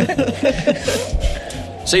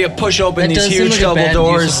 So you push open these huge double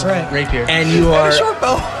doors, Right. Rapier. and you are short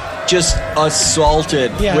bow. just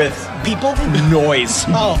assaulted Yeah. with people. noise.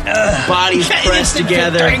 Oh, Bodies pressed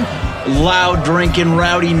together, Dang. loud drinking,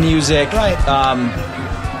 rowdy music. Right.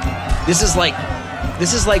 This is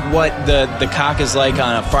like what the cock is like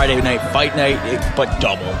on a Friday night fight night, but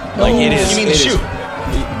double. Like it is. You mean the it is- shoot?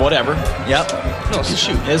 Whatever. Yep. No, it's a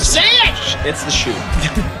shoot. say it! It's the shoot.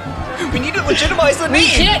 We need to legitimize the We name.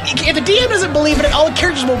 can't. If the DM doesn't believe in it, all the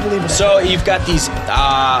characters won't believe in it. So you've got these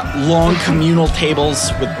long communal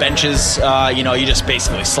tables with benches. You just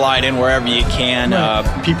basically slide in wherever you can.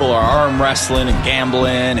 Right. People are arm wrestling and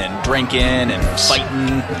gambling and drinking and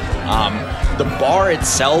fighting. The bar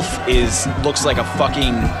itself looks like a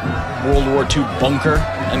fucking World War II bunker.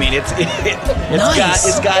 I mean, it's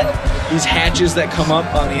got these hatches that come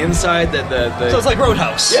up on the inside that the So it's like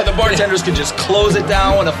Roadhouse. yeah, the bartenders can just close it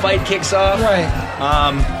down when a fight kicks off. Right.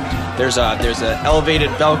 There's an elevated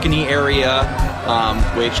balcony area,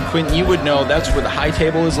 which Quentin, you would know. That's where the high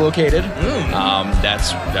table is located.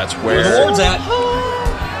 That's where Where the Lord's at.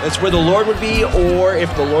 That's where the Lord would be, or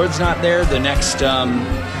if the Lord's not there, the next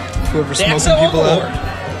Whoever's Dance smoking of the people Lord. out.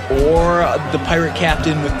 or the pirate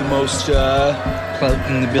captain with the most Clout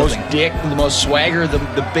in the building. dick, the most swagger, the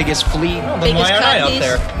biggest fleet. Then Biggest why aren't I out cockies.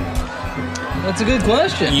 there? That's a good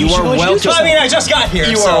question. You should are go introduce welcome. I mean, I just got here.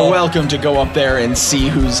 You so. are welcome to go up there and see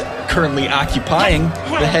who's currently occupying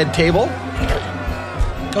the head table.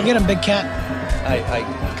 Go get him, big cat.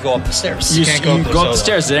 I go up the stairs. You can't go up there up the solo.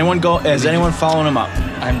 stairs. Did anyone go? Is anyone following him up?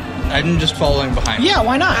 I'm just following behind. Yeah,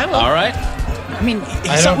 why not? All right. I mean,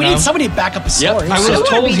 don't we know. need somebody to back up his Yep. story. I was So-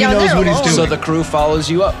 told be he down knows there what he's alone. doing. So the crew follows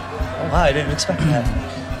you up. Oh, wow, I didn't expect that.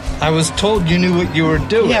 I was told you knew what you were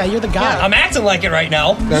doing. yeah, you're the guy. I'm acting like it right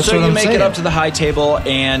now. That's so what you I'm make saying. it up to the high table,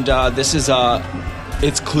 and this is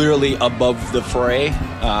it's clearly above the fray.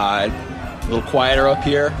 A little quieter up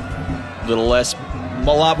here, a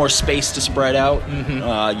lot more space to spread out.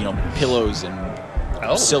 Pillows and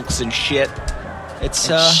Oh. silks and shit. It's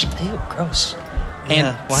Ew, gross.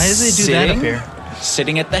 and Why does it do that up here?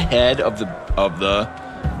 Sitting at the head of the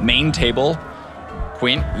main table,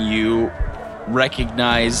 Quint, you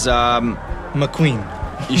recognize McQueen.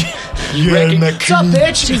 What's up,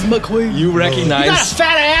 bitch? She's McQueen. you You got recognize a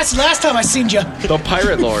fat ass last time I seen you. the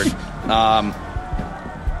Pirate Lord. You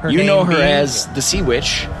name know her being- as the Sea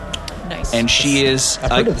Witch, Nice. and she is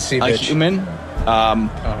I've heard of the Sea a Witch. human,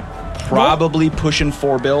 probably pushing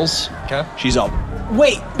 4 bills. Okay. She's a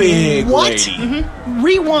Wait, big what? lady.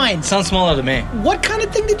 Rewind. Sounds smaller to me. What kind of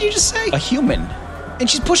thing did you just say? A human. And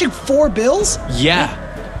she's pushing 4 bills? Yeah.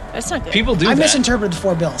 That's not good. People do I that. misinterpreted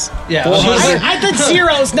 4 bills. Yeah. 400. I thought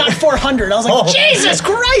zeros, not 400. I was like, Oh. Jesus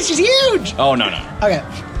Christ, she's huge. Oh, no. Okay.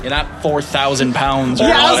 You're not 4,000 pounds or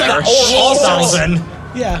Yeah, I was like, whatever. All Jesus. 1,000.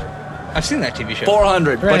 Yeah. I've seen that TV show.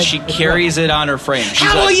 400, but Right. she carries it on her frame. She's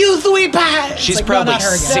How are you, three pies? She's like, probably no, not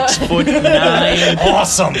her again. 6'9".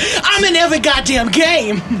 Awesome. I'm in every goddamn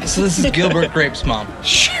game. So this is Gilbert Grape's mom.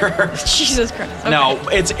 Sure. Jesus Christ. Okay. No,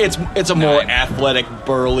 it's a more athletic,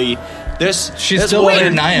 burly. She's this still woman- bigger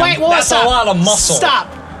than I am. Wait, well, That's stop. a lot of muscle. Stop.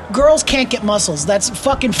 Girls can't get muscles. That's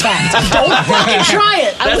fucking fact. Don't fucking try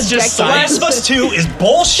it. I That's was just objecting. science. Last of Us 2 is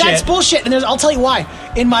bullshit. That's bullshit. And I'll tell you why.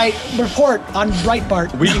 In my report on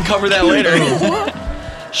Breitbart. We can cover that later.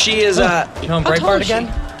 She is You know How tall Breitbart is she?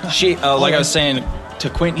 again? she like I was saying to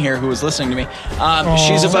Quentin here, who was listening to me.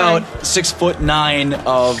 She's about 6'9"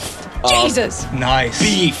 of Jesus. Nice.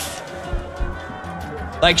 beef.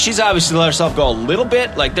 Like, she's obviously let herself go a little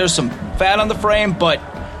bit. Like, there's some fat on the frame, but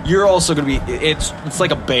you're also gonna be. It's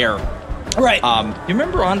like a bear. Right. You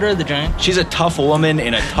remember Andre the Giant? She's a tough woman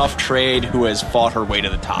in a tough trade who has fought her way to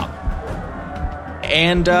the top.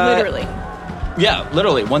 And Literally. yeah,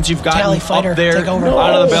 literally. Once you've gotten Tally fighter, up there take over.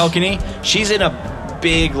 out of the balcony, she's in a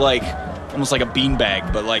big, like, almost like a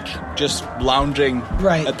beanbag, but like just lounging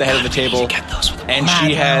Right. at the head of the table. And she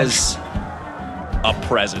Mad has a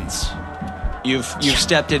presence. You've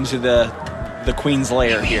stepped into the Queen's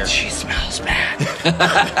lair here. She smells bad.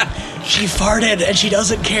 She farted and she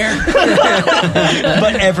doesn't care.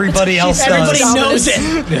 But everybody else Everybody does. knows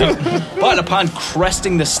it. But upon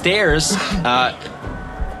cresting the stairs,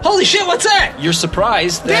 Holy shit, what's that? you're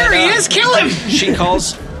surprised that There he is. Kill him. she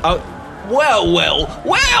calls out, well,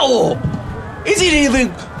 is it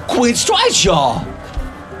even Queen Stridshaw?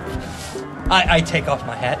 I take off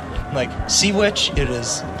my hat. I'm like, Sea Witch, it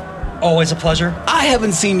is always a pleasure. I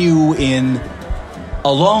haven't seen you in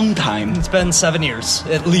a long time. It's been 7 years,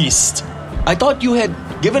 at least. I thought you had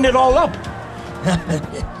given it all up.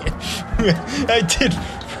 I did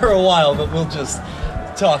for a while, but we'll just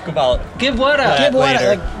talk about Give what up? That Give what?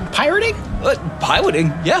 later. Like pirating?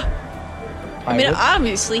 Piloting, yeah. I mean,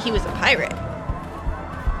 obviously he was a pirate.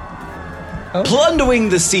 Plundering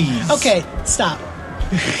the seas. Okay, stop.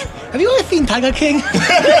 Have you ever seen Tiger King? Look,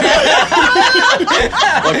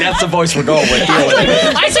 that's the voice we're going with. Deal with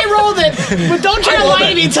it. I say roll with it, but don't try to lie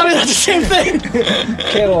to me and tell me that's the same thing.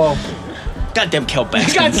 Goddamn kill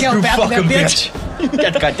bastard. God damn bad fucking bitch.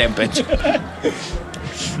 That goddamn bitch.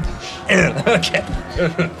 Okay.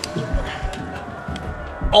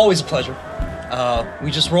 Always a pleasure.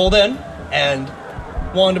 We just rolled in and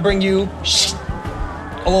wanted to bring you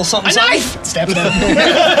a little something. A knife! Stab it in.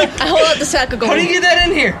 I hold out the sack of gold. How do you get that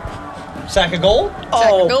in here? Sack of gold.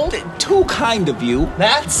 Oh, gold? too kind of you.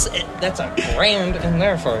 That's a grand in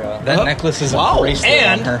there for you. That necklace is Wow. a bracelet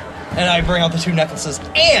And on her. and I bring out the 2 necklaces.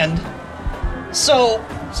 And so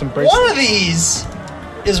Some one of these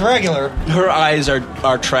is regular, Her eyes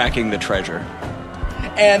are tracking the treasure.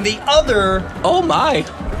 and the other Oh my.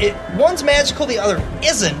 one's magical, the other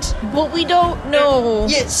isn't. But we don't know.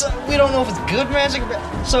 Yeah, so we don't know if it's good magic.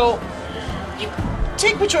 So you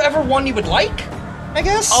take whichever one you would like, I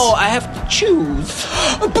guess. Oh, I have to choose.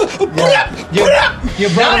 You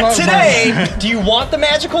brought him Not up today. Do you want the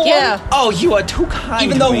magical Yeah. one? Oh, you are too kind.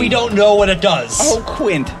 Even to though me. we don't know what it does. Oh,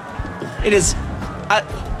 Quint. It is.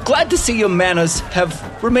 Glad to see your manners have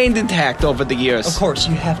remained intact over the years. Of course,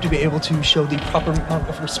 you have to be able to show the proper amount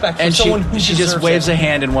of respect for And someone who she just deserves waves it. a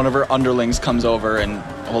hand, and one of her underlings comes over and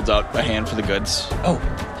holds out a hand for the goods. Oh,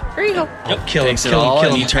 Here you go. Kill him, Takes it kill him, all, kill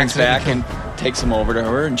and him. he turns back and takes them over to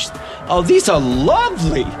her. And she's, oh, these are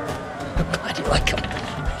lovely. glad you like him.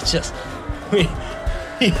 It's just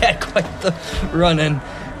he had quite the run-in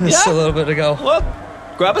just Yeah. a little bit ago. Well,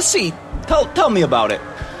 grab a seat. Tell me about it.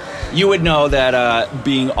 You would know that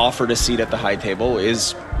being offered a seat at the high table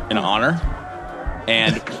is an honor,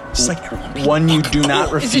 and Just like everyone. one you do not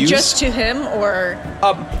refuse. Is it just to him or?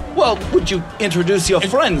 Well, would you introduce your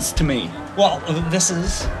friends to me? Well, this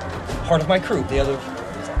is part of my crew. The other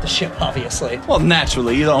the ship, obviously. Well,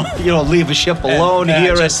 naturally, you don't leave a ship alone And,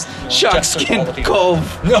 here just- at just with all Sharkskin of you.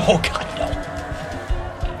 Cove. No, God, no.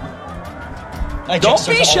 I Don't just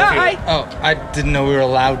be with all of you. shy. Oh, I didn't know we were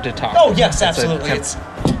allowed to talk. Oh, yes, That's a- absolutely. It's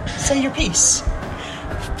say your piece.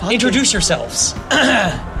 Introduce yourselves.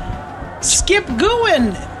 Skip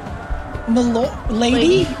Gooin,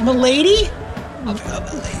 Milady,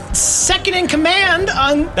 second in command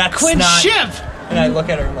on That's Quinn's not- ship. And I look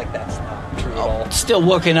at her like, that's not true at all. Still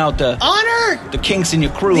working out the Honor, kinks in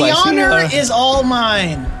your crew. the I see. honor is all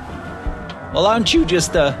mine. Well, aren't you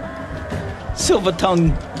just a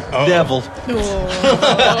silver-tongued devil?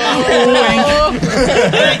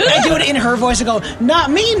 I do it in her voice and go,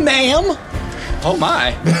 not me, ma'am. Oh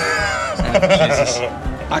my! Jesus,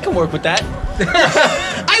 I can work with that.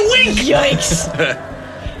 I wink. Yikes!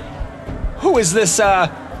 Who is this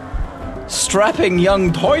strapping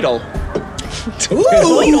young Toidle?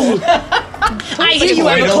 Ooh. I hear you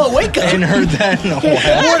have a I cloaca. hadn't heard that in a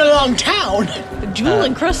while. Born along town. Jewel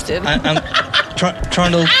encrusted. I'm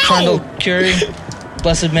trying to carry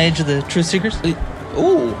Blessed Mage of the Truth Seekers.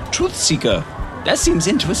 Ooh, Truth Seeker. That seems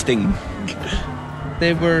interesting.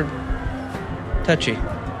 They were touchy.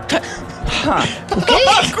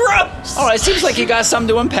 Gross! All right, seems like you got something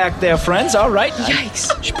to unpack there, friends. All right.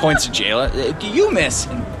 Yikes. She points to Jayla. Do you miss?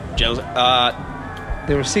 And Jayla's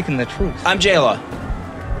They were seeking the truth. I'm Jayla,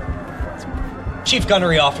 Chief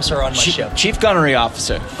Gunnery Officer on my ship. Chief Gunnery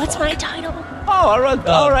Officer. What's my title? Oh,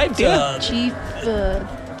 all right, dear. Chief.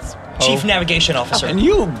 Chief Navigation Officer. And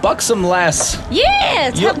you, buxom lass.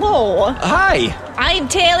 Yes. You- Hello. Hi. I'm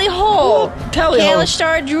Tally Ho. Tally Ho.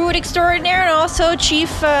 Kalistar Druid Extraordinaire and also Chief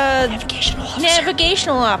Navigational Officer.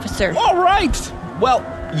 Navigational Officer. All right. Well,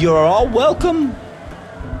 you're all welcome.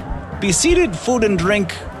 Be seated. Food and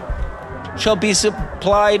drink shall be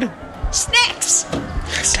supplied. Snacks.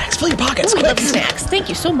 Snacks, fill your pockets. Ooh, we Quick. love snacks. Thank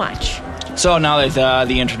you so much. So now that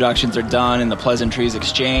the introductions are done and the pleasantries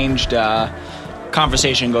exchanged,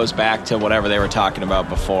 conversation goes back to whatever they were talking about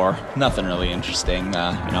before. Nothing really interesting.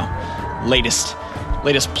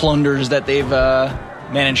 Latest plunders that they've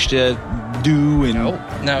managed to do. And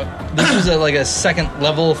Now, this was like a second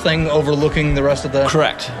level thing overlooking the rest of the...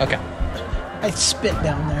 correct. Okay. I spit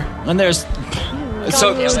down there. And there's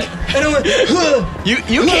so Damn it. you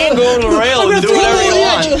can go to the rail and do whatever you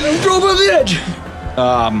want. Throw over the edge.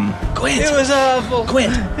 Gwent. It was awful.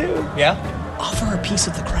 Gwent, Yeah? offer a piece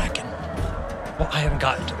of the Kraken. Well, I haven't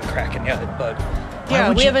gotten to the Kraken yet, but Yeah,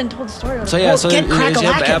 would we you- haven't told the story. So yeah, Well, so get you have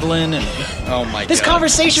crack-a-lackin'. Babylon and oh my This god.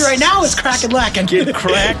 conversation right now is crack and lacking. Get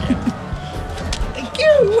crack. Thank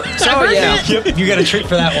you. So yeah, you got a treat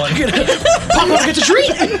for that one. Papa gets a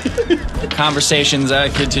treat. conversations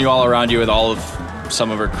continue all around you with all of some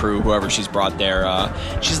of her crew, whoever she's brought there.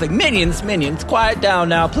 She's like, minions, quiet down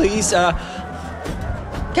now, please.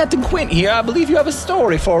 Captain Quint here. I believe you have a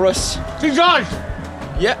story for us. Hey, John,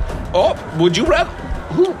 Yeah. Oh, would you rather?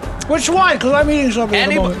 Who? which one? Because I'm eating something at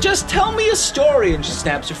the Anybody, moment. just tell me a story. And she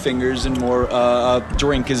snaps her fingers, and more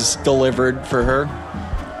drink is delivered for her.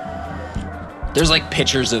 There's like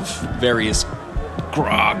pictures of various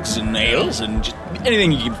grogs and ales and just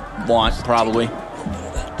anything you could want, probably.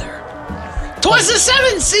 'Twas the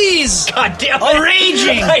seven seas, God damn a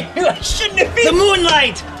raging. I knew I shouldn't have The been.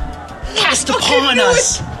 moonlight cast upon knew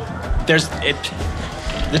us. There's it.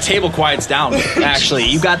 The table quiets down. Actually,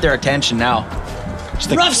 you got their attention now.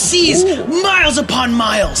 Just like, Rough seas, miles upon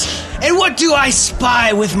miles. And what do I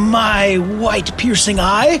spy with my white piercing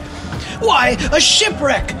eye? Why, a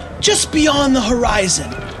shipwreck just beyond the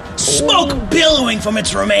horizon. Smoke billowing from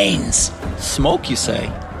its remains. smoke, you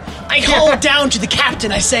say? I call down to the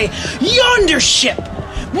captain. I say, yonder ship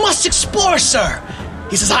must explore, sir.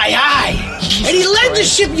 He says, aye, aye. And he led the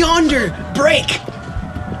ship yonder break.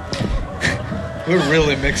 We're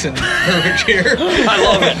really mixing verbiage here. I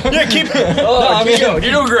love it. Yeah, keep it.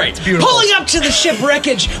 You're doing great. Pulling up to the ship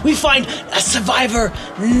wreckage, we find a survivor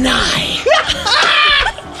nigh.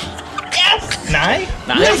 Nye?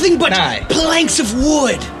 Nothing but Nigh. planks of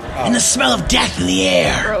wood and the smell of death in the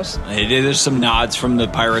air. Gross. Hey, there's some nods from the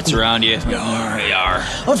pirates around you. Yar.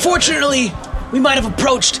 Unfortunately, we might have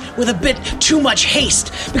approached with a bit too much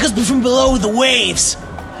haste because from below the waves,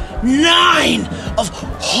 9 of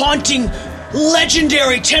haunting,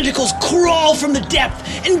 legendary tentacles crawl from the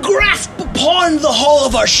depth and grasp upon the hull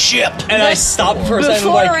of our ship. And I stopped for a second,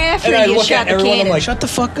 Before like, or after and I you look shot at the everyone. I'm cannon? like, Shut the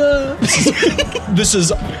fuck up. this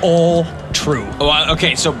is all true. Oh,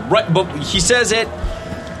 okay, so right, but he says it.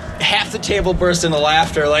 Half the table bursts into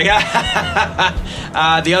laughter. Like,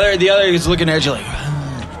 the other is looking at you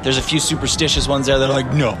like. There's a few superstitious ones there that are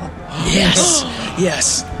like, no. Yes,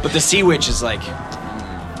 yes. But the sea witch is like,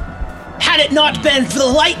 had it not been for the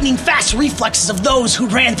lightning-fast reflexes of those who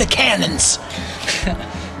ran the cannons.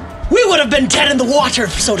 We would have been dead in the water,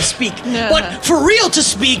 so to speak. But for real to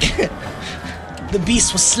speak, the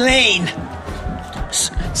beast was slain.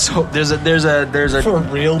 So there's a For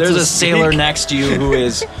real there's to a sailor speak. next to you who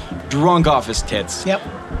is drunk off his tits. Yep.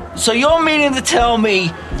 So you're meaning to tell me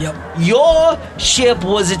Yep. your ship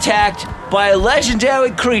was attacked by a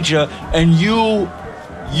legendary creature and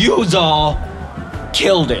yous all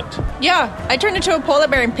killed it? Yeah, I turned into a polar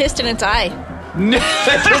bear and pissed in its eye.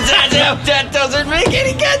 that doesn't make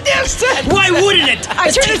any goddamn sense. Why wouldn't it? I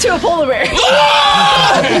turned into a polar bear.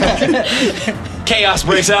 Chaos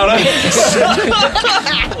breaks out.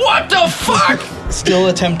 What the fuck? Still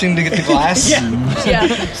attempting to get the glass? Yeah,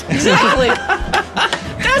 exactly.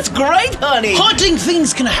 That's great, honey. Haunting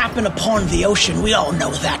things can happen upon the ocean. We all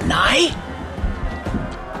know that, Nye.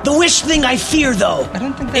 The wish thing I fear, though,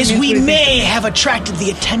 don't think that is means we what you may have attracted the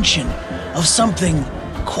attention of something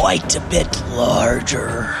quite a bit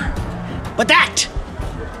larger. But that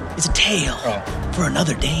is a tale for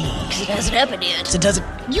another day. It hasn't happened yet. It doesn't.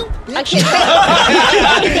 You. I can't.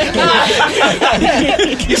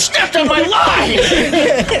 You stepped on my line.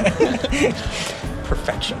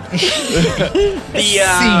 Perfection.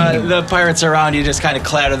 The pirates around you just kind of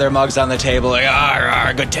clatter their mugs on the table, like,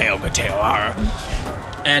 "Arr, good tale, arr."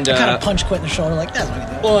 And Kind of punch Quint in the shoulder, like that's what you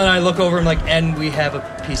do. Well, and I look over and I'm like, and we have a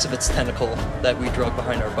piece of its tentacle that we drug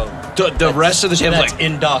behind our boat. the rest of the table, That's like,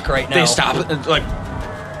 in dock right now. they stop it, and, like,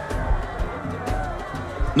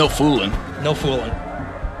 no fooling. No fooling.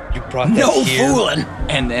 You brought that No here. fooling.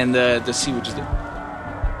 And the sea would just,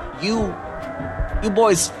 you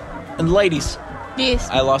boys and ladies. Yes.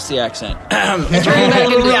 I lost the accent. Turn back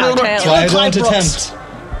into a Yeah. tail. Clyde don't Brooks. attempt.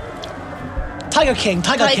 Tiger King,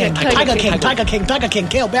 Tiger King, Tiger King, Tiger King, Tiger King.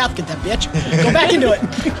 Kale Bath, get that bitch. Go back into it.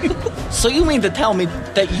 So you mean to tell me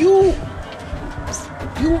that you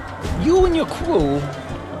and your crew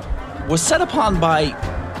were set upon by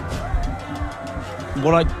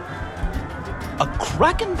a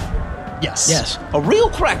kraken? Yes. Yes. A real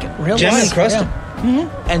kraken? Real Gem life, encrusted. yeah.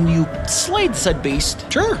 And you slayed said beast,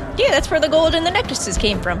 Sure. Yeah, that's where the gold and the necklaces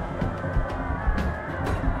came from.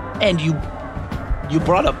 and you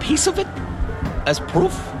brought a piece of it as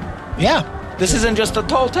proof? Yeah. This isn't just a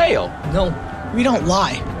tall tale. No. We don't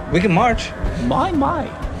lie. We can march. My.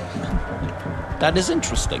 That is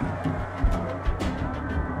interesting.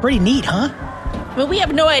 Pretty neat, huh? Well, we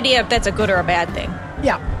have no idea if that's a good or a bad thing,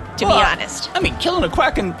 Yeah. to be honest. I mean, killing a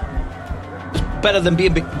kraken is better than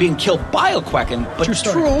being killed by a kraken, but True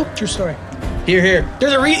story. True story. Here.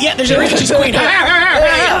 There's a reason she's queen.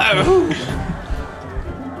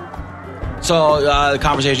 So the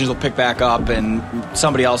conversations will pick back up, and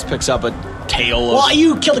somebody else picks up a tale of. Well,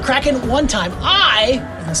 you killed a kraken one time.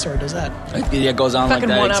 And the story does that. It goes on Fucking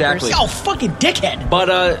like that, one-uppers. exactly. Oh, fucking dickhead.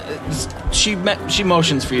 But she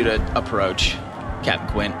motions for you to approach Captain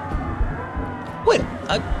Quint. Quint,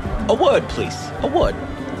 a word, please. A word.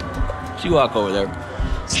 So you walk over there.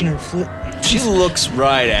 She looks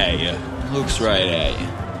right at you.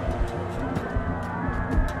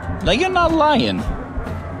 Now you're not lying.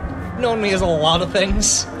 Known me as a lot of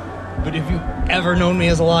things, but have you ever known me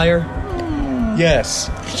as a liar? Yes.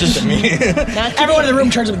 Just me. Not Everyone in the room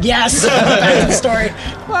turns to yes. Back to the story.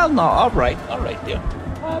 Well, no. All right, dear.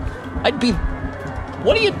 I'd be.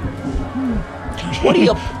 What are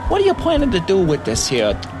you planning to do with this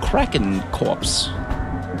here kraken corpse?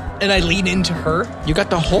 And I lean into her. You got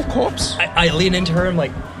the whole corpse? I lean into her and I'm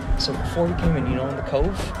like, so before we came in, in the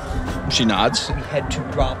cove, She nods. we had to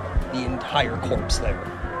drop the entire corpse there.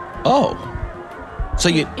 Oh. So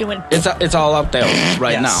you went- it's all up there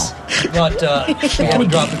right Yes. now. But we had to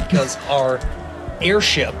drop it because our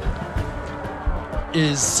airship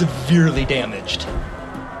is severely damaged.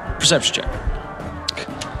 Perception check.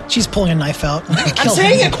 She's pulling a knife out. I'm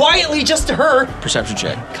saying it quietly just to her. Perception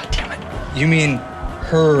check. God damn it. You mean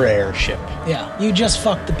her airship? Yeah, you just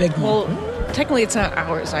fucked the big one. Well, technically it's not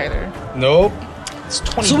ours either. Nope. It's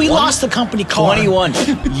 21. So we lost the company car. 21.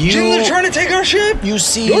 They're trying to take our ship. You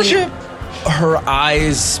see Your ship. her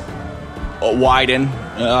eyes widen,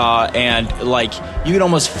 and like you can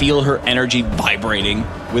almost feel her energy vibrating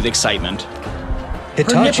with excitement.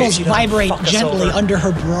 Her nipples Hitachi. vibrate Fuck us gently over. under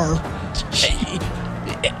her bra.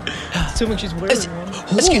 Assuming she's wearing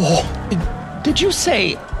one. Excuse did you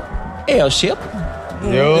say airship?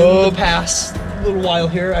 In the Yup. past little while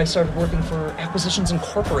here, I started working for Acquisitions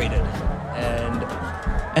Incorporated.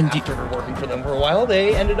 And after working for them for a while,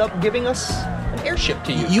 they ended up giving us an airship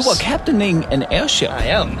to use. You are captaining an airship. I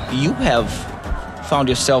am. You have found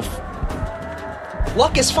yourself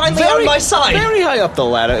Luck is finally on my side. very high up the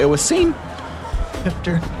ladder. It was seen.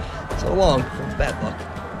 After So long from bad luck.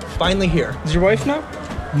 Finally here. Is your wife now?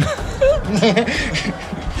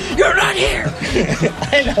 You're not here!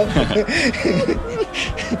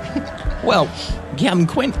 Well, Captain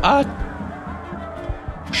Quint,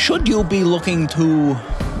 should you be looking to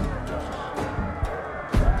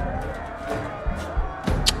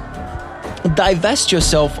divest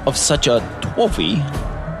yourself of such a trophy?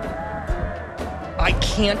 I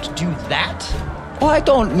can't do that. Well, I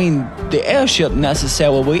don't mean the airship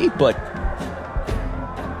necessarily, but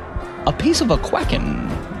a piece of a Kraken.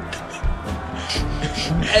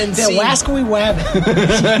 And The Alaska Web.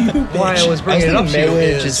 why I was bringing it up to you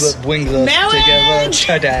marriage is what brings us Marriage!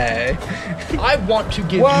 together. I want to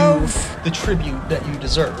give you the tribute that you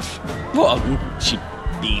deserve. Well, she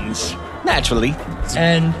beams. Naturally.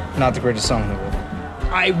 And Not the greatest song in the world.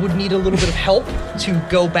 I would need a little bit of help to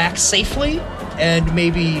go back safely and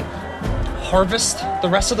maybe harvest the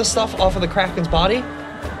rest of the stuff off of the Kraken's body.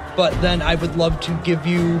 But then I would love to give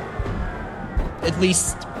you at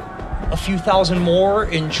least a few thousand more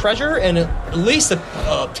in treasure and at least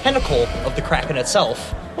a tentacle of the Kraken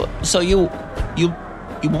itself. So you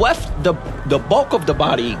left the bulk of the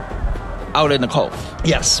body out in the cove.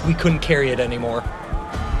 Yes, we couldn't carry it anymore.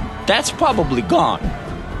 That's probably gone.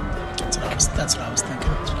 That's what I was thinking.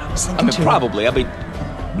 That's what I was I thinking mean, too. probably. I mean,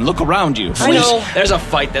 look around you. I know. There's a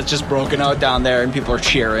fight that's just broken out down there, and people are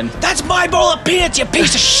cheering. That's my bowl of peanuts, you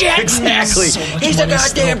piece of shit! Exactly. So much He's a money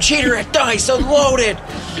goddamn cheater at dice, unloaded!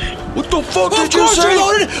 What the fuck Of course you're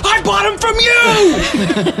loaded! I bought him from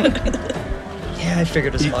you! Yeah, I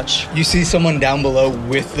figured as much. You see someone down below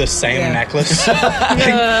with the same Yeah. necklace.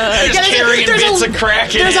 Just carrying bits of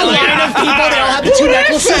Kraken. There's a line of people that all have the two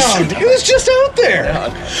necklaces. It was just out there.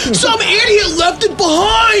 Some idiot left it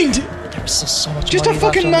behind! There's so much Just a money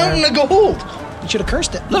left fucking on mountain there. of gold. You should have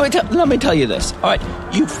cursed it. Let me tell you this. All right,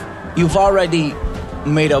 you've already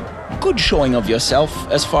made a good showing of yourself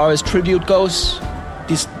as far as tribute goes.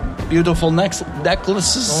 These beautiful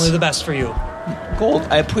necklaces, Only the best for you. gold.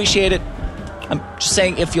 I appreciate it. I'm just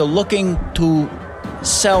saying, if you're looking to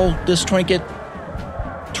sell this trinket,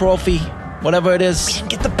 trophy, whatever it is,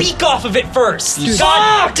 Get the beak off of it first! Dude.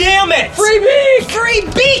 God damn it! Free beak! Free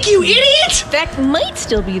beak, you idiot! That might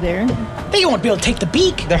still be there. They won't be able to take the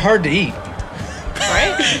beak. They're hard to eat.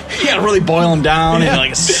 you gotta really boil them down and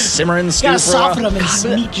like simmer and You stew gotta for a while. soften them in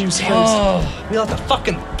some meat juice first. We left a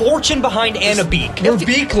fucking fortune behind and a beak. We're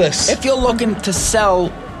beakless. If you're looking to sell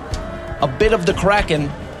a bit of the Kraken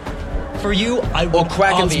For you, I would or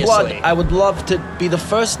Kraken's obviously. blood, I would love to be the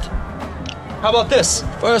first. How about this?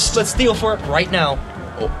 First, Let's deal for it right now.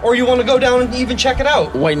 Or you want to go down and even check it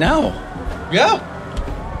out? wait now. Yeah.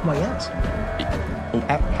 Well, yes.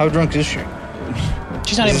 How drunk is she?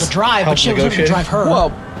 She's not able to drive, help but she'll be able to negotiate? drive her.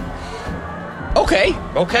 Well, okay,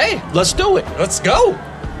 Okay. let's do it. Let's go.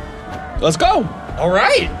 Let's go. All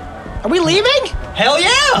right. Are we leaving? Hell yeah.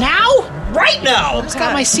 Now? Right now. I just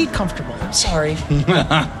got my seat comfortable. I'm sorry.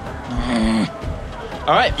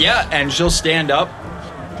 All right, yeah, and she'll stand up,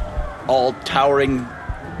 all towering,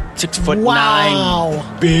 6'9"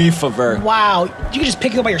 Wow. beef of her. Wow. You can just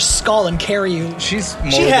pick it up by your skull and carry you. She's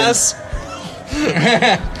more She has.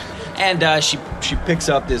 And she picks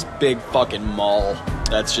up this big fucking maul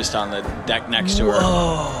that's just on the deck next to her.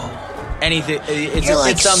 Whoa. Anything, it's You're,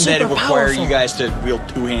 like, something that super would require powerful. you guys to wield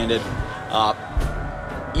two-handed.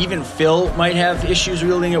 Even Phil might have issues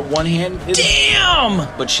wielding it one-handed, Damn!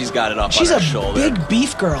 but she's got it up She's on a her shoulder. big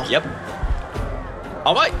beef girl. Yep.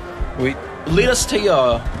 All right, We lead us to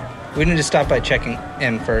your. we need to stop by checking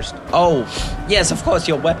in first. Oh, yes, of course,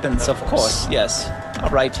 your weapons, of course, yes. All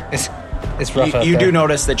right. It's rough out You there. do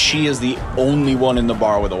notice that she is the only one in the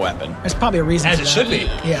bar with a weapon. There's probably a reason As for it that. should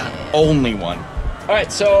be. Yeah. Only one. All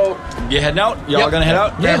right, so you heading out? Y'all Yep. gonna head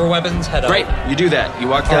out? Grab her weapons, head Great, out. you do that. You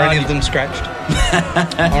walk Are down. any of them scratched?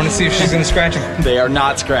 I want to see if she's gonna scratch them. They are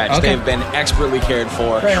not scratched. Okay. They've been expertly cared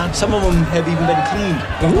for. Right on. Some of them have even been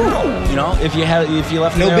cleaned. You know, if you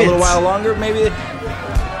left No them there a little bits. while longer, maybe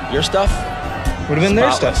your stuff. Would have been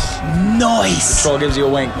their Spotless. stuff. Nice. Troll gives you a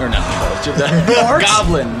wink, or not? Troll, Orcs?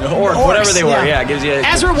 Goblin, orc, Orcs, whatever they were. yeah. Yeah, gives you.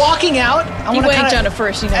 As we're walking out, I You want to winked kind on it of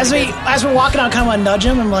first. You never as did. we're walking out, I kind of want to nudge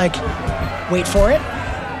him. I'm like, wait for it,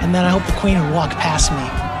 and then I hope the queen would walk past me.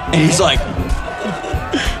 and he's like,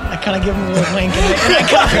 I kind of give him a little wink, and I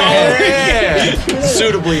kind of yeah,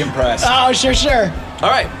 suitably impressed. oh, sure. All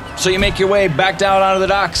right, so you make your way back down onto the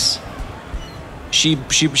docks.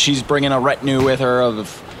 She's bringing a retinue with her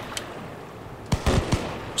of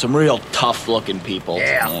some real tough-looking people.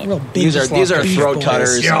 Yeah, Real big, these are beef throat boys.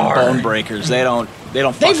 cutters, and bone breakers. They don't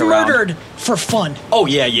fuck They've around. murdered for fun. Oh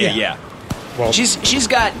yeah. Well, she's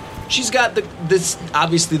got she's got this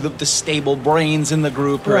obviously the stable brains in the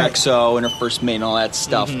group, her Right. XO and her first mate and all that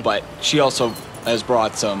stuff. But she also has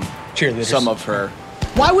brought some Cheerleaders. of her.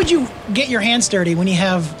 Why would you get your hands dirty when you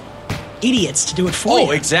have idiots to do it for you?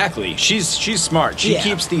 Oh, exactly. She's smart. She Yeah.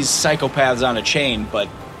 keeps these psychopaths on a chain, but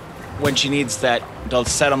when she needs that, they'll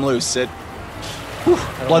set them loose. I don't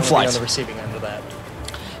Blood wanna be flies. on the receiving end of that.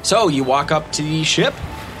 So you walk up to the ship,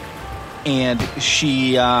 and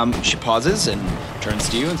she pauses and turns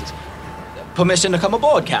to you and says, "Permission to come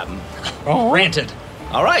aboard, Captain." Granted.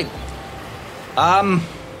 All right.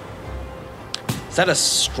 Is that a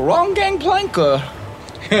strong gangplank or?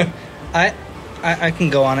 I can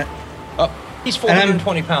go on it. He's And I'm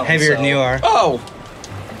 420 pounds. heavier so. than you are. Oh,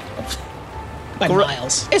 By Gr-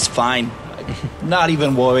 miles. it's fine. Not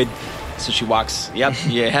even worried. So she walks. Yep.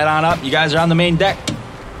 You head on up. You guys are on the main deck.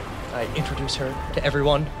 I introduce her to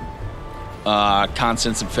everyone.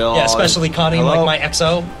 Constance and Phil. Yeah, especially Connie, Hello. like my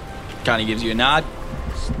XO. Connie gives you a nod.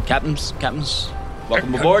 Captains,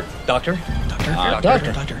 welcome aboard. Doctor.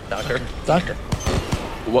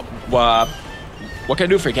 What can I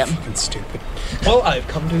do for you, Captain? Fucking stupid. Well, I've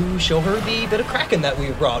come to show her the bit of Kraken that we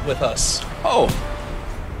brought with us. Oh,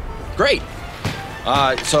 great.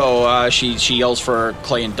 So she yells for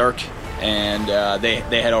Clay and Dirk, and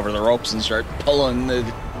they head over the ropes and start pulling the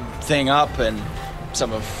thing up, and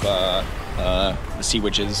some of the Sea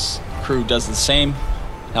Witch's crew does the same,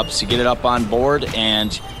 helps you get it up on board,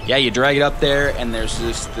 and yeah, you drag it up there, and there's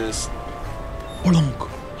this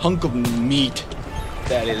hunk of meat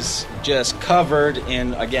that is just covered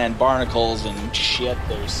in, again, barnacles and shit.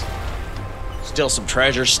 There's still some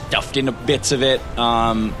treasure stuffed into bits of it.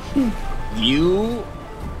 You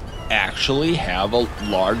actually have a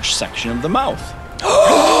large section of the mouth.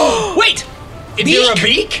 Wait! Is there a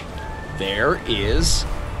beak? There is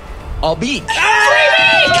a beak.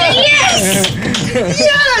 Yes!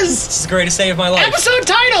 This is the greatest day of my life. Episode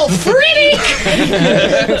title: Free Beak.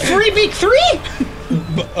 Free Beak 3.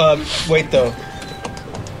 Wait though.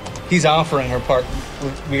 He's offering her part.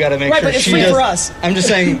 We got to make Right, sure but it's she free does. for us. I'm just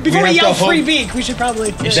saying. Before we we have yell to hope Free Beak, we should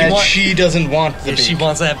probably. that she doesn't want the If beak. she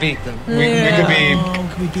wants that beak, then we could be. Oh,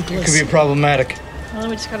 can we beakless? Could be problematic. Well,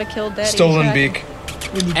 we just gotta kill Daddy. Stolen Kraken. beak.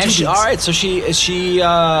 We need And two she, beaks. all right, so she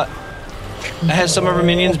has some of her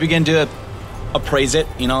minions begin to appraise it,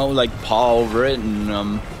 like paw over it,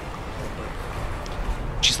 and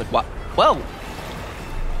she's like, "What? Well,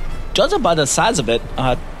 judging by the size of it,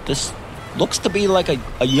 this looks to be like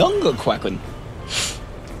a younger Kraken."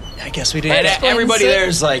 I guess we did. And explains everybody it. there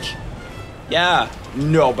is like, "Yeah,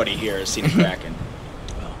 nobody here has seen a Kraken,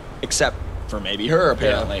 except for maybe her,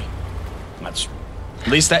 apparently." That's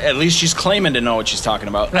at least she's claiming to know what she's talking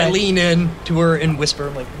about. I lean in to her and whisper,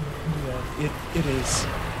 I'm like, yeah, it is.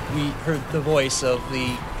 We heard the voice of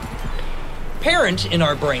the parent in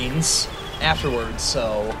our brains afterwards,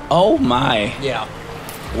 so Oh my! yeah.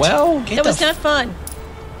 Well, That was not fun.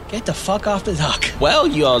 Get the fuck off the dock. Well,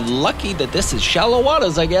 you're lucky that this is shallow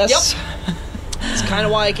waters, I guess. Yep. That's kind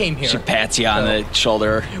of why I came here. She pats you on the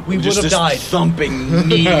shoulder. We Just would have this died. thumping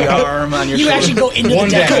knee arm on your You shoulder. actually go into the One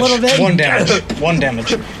deck a little damage. bit. One damage. One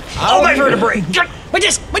damage. Oh, my vertebrae! Wait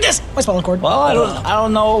this! My spinal cord. Well, I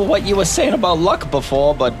don't know what you were saying about luck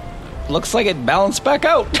before, but looks like it balanced back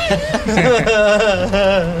out.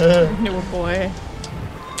 Oh boy.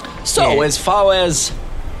 So, as far as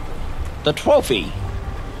the trophy,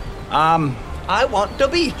 I want the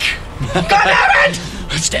beak.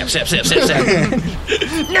 stab.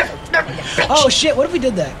 Oh shit! What if we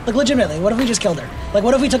did that? Like legitimately, what if we just killed her? Like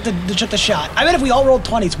what if we took the shot? I bet if we all rolled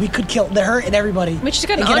 20s, we could kill her and everybody. We just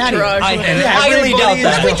got and an get out of here. entourage. I with us. highly doubt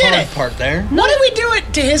that. We did it. Part there. What did we do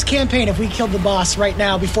it to his campaign if we killed the boss right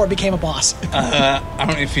now before it became a boss? I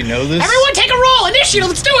don't know if you know this. Everyone take a roll! Initiative!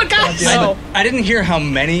 Let's do it, guys! I didn't hear how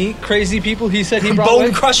many crazy people he said he brought Bone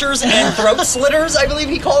with. crushers and throat slitters, I believe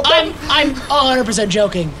he called them. I'm 100%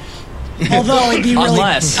 joking. Although it'd be really...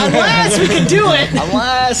 Unless. Unless we could do it!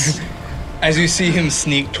 Unless. As you see him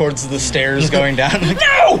sneak towards the stairs going down. Like,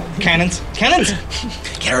 no! Cannons! Cannons!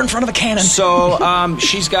 Get her in front of a cannon. So,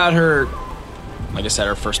 she's got her, like I said,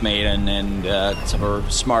 her first mate and some of her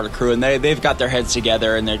smarter crew, and they've got their heads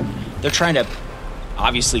together, and they're trying to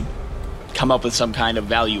obviously come up with some kind of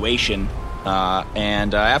valuation.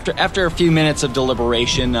 And after a few minutes of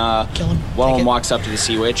deliberation, Kill him. one of Take them it. walks up to the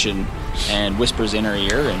Sea Witch and whispers in her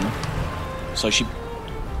ear, and so she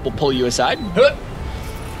will pull you aside.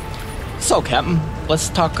 So, Captain, let's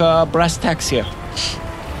talk brass tacks here.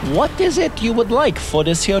 What is it you would like for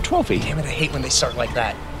this here trophy? Damn it, I hate when they start like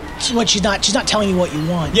that. She's not telling you what you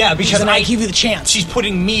want. Yeah, because she's gonna I- give you the chance. She's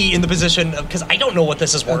putting me in the position of, because I don't know what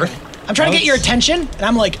this is worth. I'm trying to get your attention, and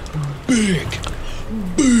I'm like, big,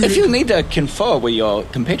 If you need to confer with your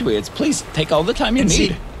compatriots, please take all the time you And need.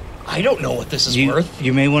 see, I don't know what this is You, worth.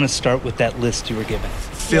 you may want to start with that list you were given.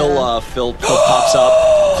 Phil pops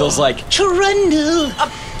up. Phil's like, Trundle.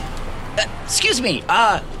 excuse me,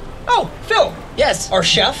 Oh, Phil, yes. our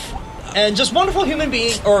chef, and just wonderful human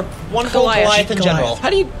being, or wonderful Goliath in general. How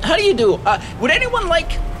do you do? Would anyone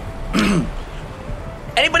like?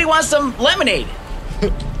 Anybody want some lemonade?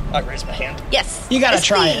 I raise my hand. Yes. You gotta Yes,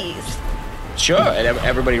 try it. please. Sure. And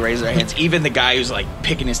everybody raises their hands. Even the guy who's like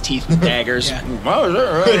picking his teeth with daggers.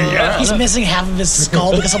 He's missing half of his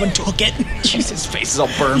skull because someone took it. Jeez, his face is all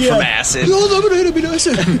burned from acid. No, lemonade would be nice.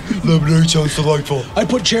 Lemonade sounds delightful. I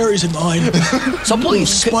put cherries in mine. So please,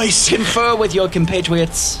 Spice. confer with your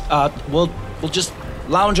compatriots. We'll just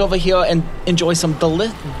lounge over here and enjoy some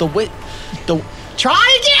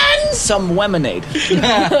Try again. some lemonade.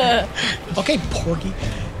 Okay, Porky.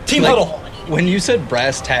 Team Like, huddle. When you said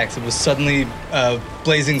brass tacks, it was suddenly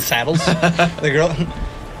Blazing Saddles. The girl,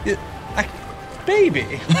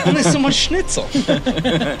 baby, only so much schnitzel.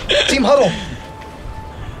 Team huddle.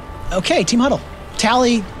 Okay, Team Huddle.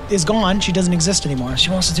 Tally is gone. She doesn't exist anymore. She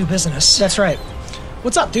wants to do business. That's right.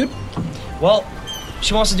 What's up, dude? Well,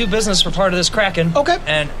 she wants to do business for part of this Kraken. Okay.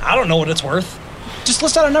 And I don't know what it's worth. Just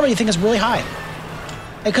list out a number you think is really high.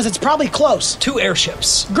 Because it's probably close. 2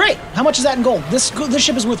 airships. Great. How much is that in gold? This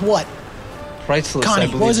ship is worth what? Priceless, Connie, I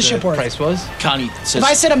what believe was the ship worth? price was. Connie says, If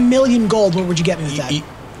I said $1 million gold, what would you get me with that?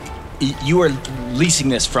 you are leasing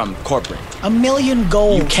this from corporate. $1 million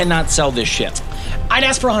gold. You cannot sell this ship. I'd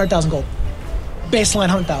ask for 100,000 gold. Baseline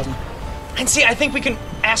 100,000. And see, I think we can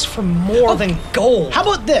ask for more than gold. How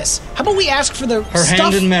about this? How about we ask for the Her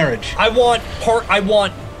stuff? hand in marriage. I want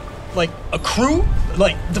like a crew,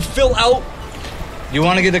 like to fill out. You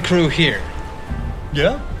want to get a crew here.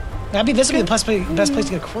 Yeah. This would be the best place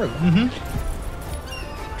to get a crew.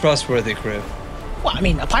 Trustworthy crew. Well, I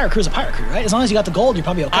mean, a pirate crew is a pirate crew, right? As long as you got the gold, you're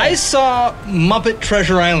probably okay. I saw Muppet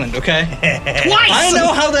Treasure Island, okay? Twice! I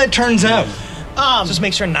know how that turns out. Just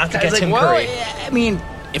make sure not to I get was Tim like, Curry. I mean,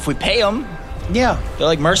 if we pay them, Yeah. they're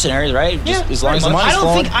like mercenaries, right? Just as long as the pretty much. money's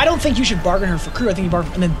flowing. I don't think you should bargain her for crew. I think you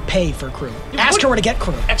bargain and then pay for crew. Ask her where to get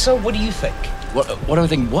crew. Exo, what do you think? What do I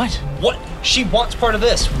think? What? What she wants part of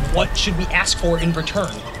this? What should we ask for in return?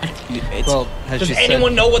 It's, Well, has Does she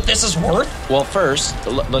anyone said, know what this is worth? well, first,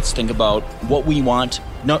 let's think about what we want.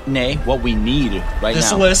 Nay, what we need right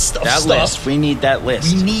This now. list of that stuff. list. We need that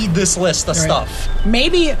list. We need this list of Right. stuff.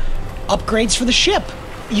 Maybe upgrades for the ship.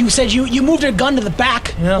 You said you moved a gun to the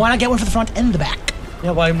back. Yeah. Why not get one for the front and the back?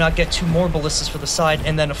 Yeah, why not get 2 more ballistas for the side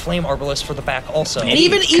and then a flame arbalist for the back also? And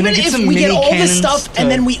even Can I get if some we get mini all this cannons stuff to- and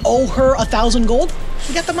then we owe her 1,000 gold,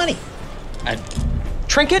 we got the money.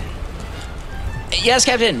 Trinket, Yes,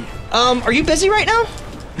 Captain. are you busy right now?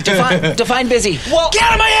 Define busy. Well, Get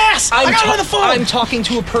out of my ass! I got her on the phone! I'm talking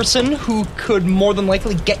to a person who could more than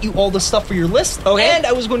likely get you all the stuff for your list. Okay. And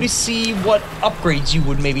I was going to see what upgrades you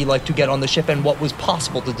would maybe like to get on the ship and what was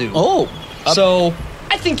possible to do. Oh. So,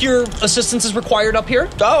 I think your assistance is required up here.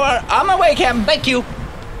 Oh, on my way, Captain. Thank you.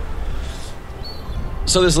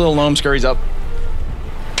 So this little gnome scurries up,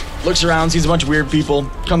 looks around, sees a bunch of weird people,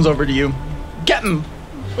 comes over to you. Captain,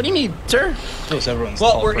 what do you need, sir? Close everyone's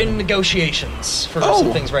Well, call we're for in them. negotiations for Oh,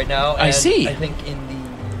 some things right now. I and see. I think in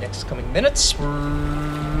the next coming minutes,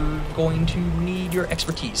 we're going to need your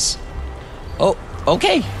expertise. Oh,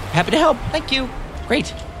 okay. Happy to help. Thank you.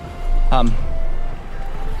 Great.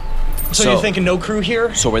 So you're thinking no crew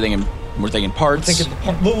here? So we're thinking parts. Thinking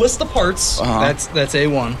the list of parts. That's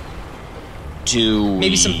A1. Do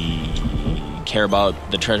Maybe we care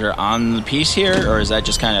about the treasure on the piece here, or is that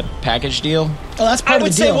just kind of package deal? Oh, that's I part of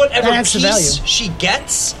would the say deal. whatever that adds the value. piece she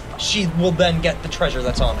gets, she will then get the treasure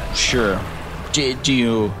that's on it. Sure. Do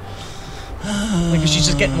you? Like if she's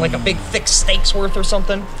just getting like a big thick steak's worth or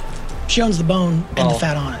something. She owns the bone and the Oh.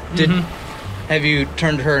 fat on it. Have you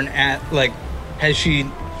turned her has she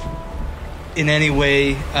in any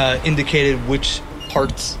way indicated which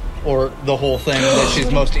parts or the whole thing that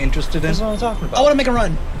she's most interested in? That's what I'm talking about. I want to make a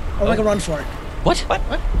run. I want to make a run for it. What? What?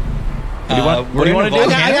 What do you want? What do you want to do?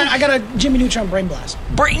 I got a Jimmy Neutron brain blast.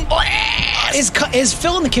 Brain blast. Is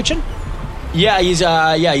Phil in the kitchen? Yeah, he's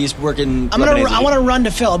working. I want to run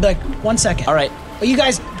to Phil. I'll be like, 1 second. All right, Well, you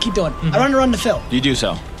guys keep doing. I want to run to Phil. you do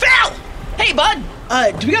so. Phil! Hey, bud.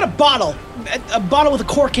 Do we got a bottle? A bottle with a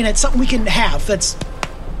cork in it, something we can have that's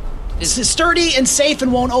sturdy and safe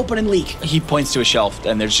and won't open and leak. He points to a shelf,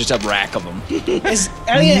 and there's just a rack of them.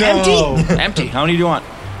 Are they empty? Empty. How many do you want?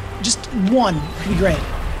 Just one would be great.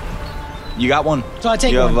 You got one. So I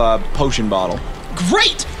take you one. have a potion bottle.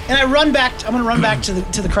 Great! And I run back. I'm going to run back to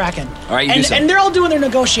the Kraken. All right, you and, do so. and they're all doing their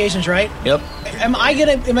negotiations, right? Yep. Am I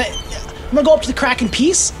I'm gonna go up to the Kraken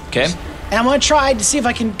piece, Okay. and I'm gonna try to see if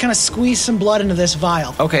I can kind of squeeze some blood into this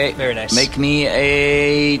vial. Okay. Very nice. Make me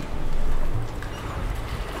a.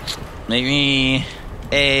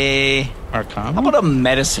 Arcana. How about a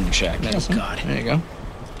medicine check? Oh God! There you go.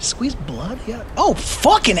 Squeeze blood? Yeah. Oh,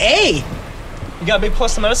 fucking A! You got a big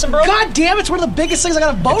plus to medicine, bro? God damn, it's one of the biggest things I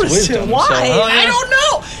got a bonus wisdom, to. Why? so- Oh, I don't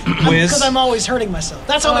know. Whiz. Because I'm always hurting myself.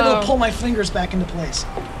 That's how I'm able to pull my fingers back into place.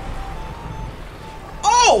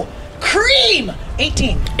 Oh, cream!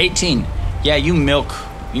 18. 18. Yeah, you milk.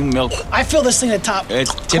 I fill this thing at the top.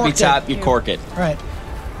 It's tippy Cork top. it. You cork it. Right.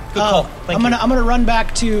 Good call. I'm gonna run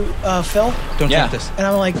back to Phil, Don't Yeah. take this. and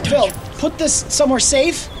I'm like, Phil, put this somewhere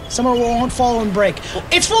safe, somewhere where it won't follow and break.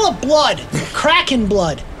 It's full of blood, Kraken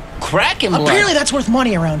blood. Kraken blood. Apparently, that's worth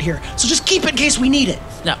money around here. So just keep it in case we need it.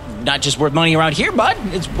 No, not just worth money around here, bud.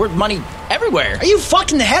 It's worth money everywhere. Are you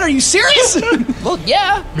fucked in the head? Are you serious? Well,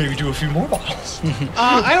 yeah. Maybe do a few more bottles.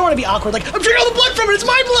 I don't want to be awkward. Like, I'm drinking all the blood from it. It's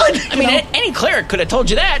my blood. I mean, any cleric could have told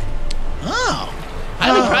you that. Oh.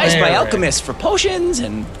 Highly prized by Right. alchemists for potions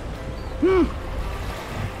and.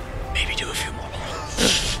 Maybe do a few more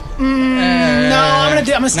bottles. No, I'm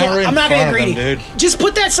gonna Not right in I'm not gonna front get of greedy. them, dude. Just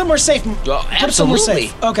put that somewhere safe. Put it somewhere absolutely.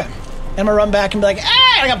 safe. Okay. And I'm gonna run back and be like,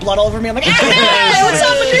 hey, I got blood all over me. I'm like, hey, what's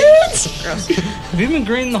up, dudes? Have you been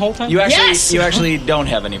green the whole time? You actually, Yes! you actually don't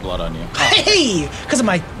have any blood on you. Hey, because of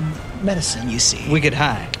my medicine, you see. Wicked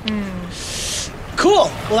high.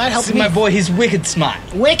 Cool. Well, that helped See, me. my boy, he's wicked smart.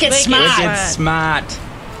 Wicked smart. Wicked smart.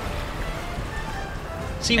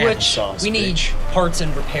 See And which sauce, we need bitch. parts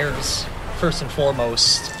and repairs first and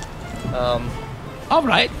foremost. All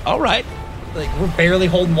right. Like we're barely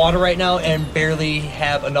holding water right now and barely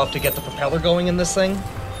have enough to get the propeller going in this thing.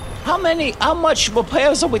 How much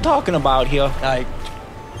repairs are we talking about here? I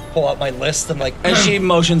pull out my list and like And she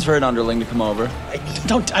motions for an underling to come over. I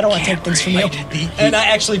don't want to take things from you. and I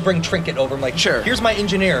actually bring Trinket over. I'm like, Sure. here's my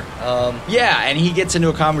engineer. Yeah, and he gets into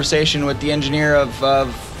a conversation with the engineer of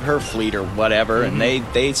her fleet or whatever, and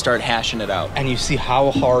they start hashing it out. And you see how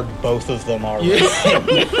hard both of them are.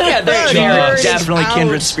 Yeah, they're definitely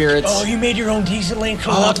kindred spirits. Oh, you made your own diesel lane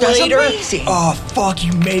Oh, that's amazing. Oh, fuck,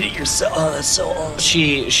 you made it yourself. Oh, that's so awesome.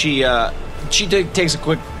 She takes a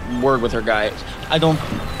quick word with her guy. I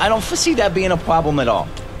don't foresee that being a problem at all.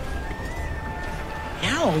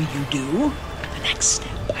 Now you do. The next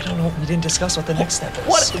step. I don't know. We didn't discuss what the next step is.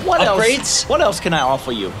 What Upgrades? else? What else can I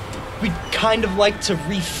offer you? We'd kind of like to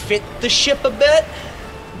refit the ship a bit.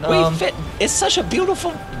 Refit. It's such a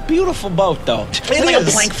beautiful boat, though. It Like is.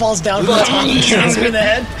 a plank falls down from the top and kills me in the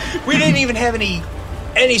head. We didn't even have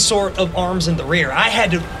any sort of arms in the rear. I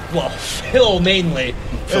had to, Phil mainly.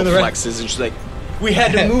 Phil And the rest- flexes, and she's like, we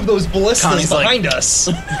had to move those ballistas Connie's like- behind us.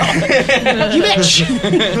 You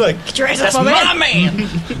bitch. Like, Get your ass "That's off my my man."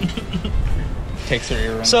 Takes her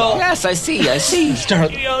earrings so, off. Yes, I see.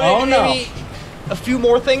 Start. you know, Oh no. maybe a few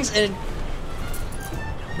more things, and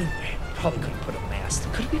we probably couldn't put a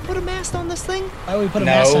mast. Could we put a mast on this thing? Why would we put a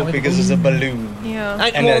mask on No, with because it's a balloon. Yeah.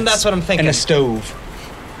 That's what I'm thinking. And a stove.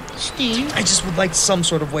 I just would like some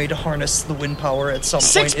sort of way to harness the wind power at some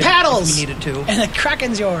 6 point paddles. if we needed to. And the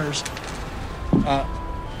Kraken's yours.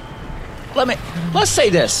 Let's say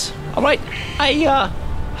this. All right.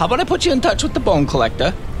 How about I put you in touch with the bone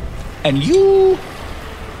collector, and you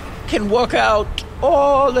can work out,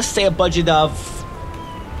 let's say a budget of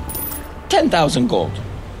 10,000 gold.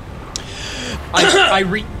 I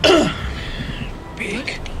read.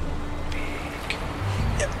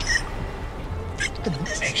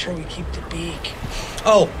 Make sure we keep the beak.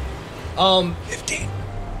 15.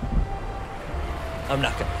 I'm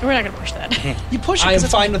not gonna. We're not gonna push that. You push it. I am 'cause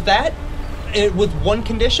it's fine with that. With one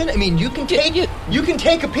condition. I mean, you can take you- You can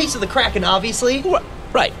take a piece of the Kraken, obviously,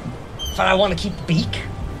 Right. but I want to keep the beak.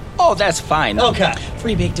 Oh, that's fine. Okay.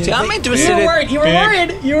 free beak, dude. See, I'm You interested were in worried. You were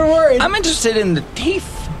worried. You were worried. I'm interested in the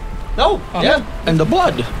teeth No. Yeah. and the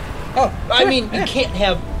blood. Oh, I mean, you can't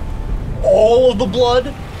have all of the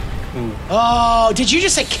blood. Oh, did you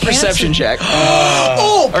just say cancer? Perception check.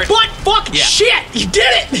 Oh, Or- butt fuck Yeah. shit! You did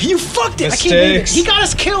it! You fucked it! I can't believe it. Mistakes. He got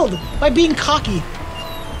us killed by being cocky.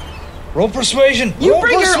 Roll persuasion. You Roll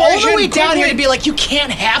bring her all the persuasion, way down here quickly. to be like, you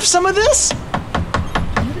can't have some of this?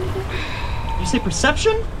 You say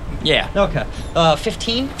perception? Yeah. Okay.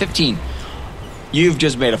 15. 15. You've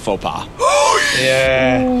just made a faux pas.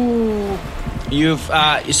 Yeah. You've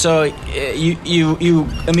you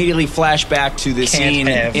immediately flash back to the Can't scene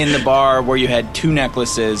have. in the bar where you had 2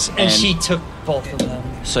 necklaces, And she took both of them.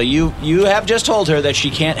 So you have just told her that she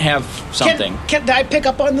can't have something. Can I pick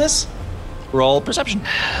up on this? Roll perception.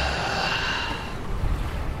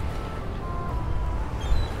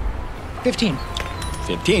 15.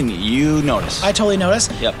 15. You notice. I totally notice.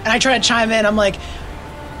 Yep. And I try to chime in. I'm like,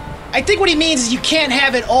 I think what he means is you can't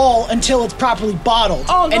have it all until it's properly bottled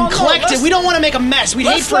and collected. We don't want to make a mess. We'd hate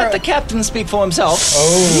Let's for let the captain speak for himself.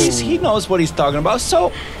 He knows what he's talking about,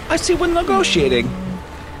 so I see we're negotiating.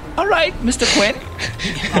 All right, Mr. Quinn.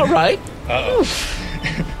 All right.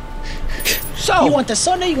 So You want the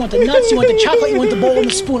sundae, you want the nuts, you want the chocolate, you want the bowl and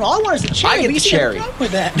the spoon. All I want is the cherry. I get but you the see, I have a cherry. problem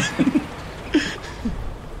with that.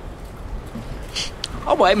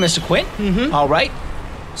 all right, Mr. Quinn. All right.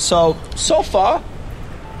 So far,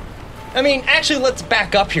 I mean, actually, let's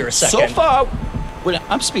back up here a second.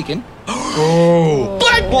 I'm speaking.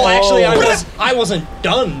 Well, actually, I wasn't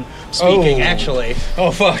done speaking. Actually,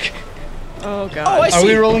 Oh fuck! Oh god. I Are see.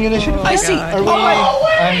 we rolling initiative? I see. God.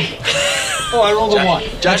 Are we? I rolled a 1.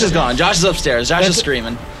 Josh is gone. Josh is upstairs. Josh is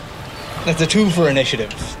screaming. That's a 2 for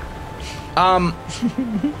initiative.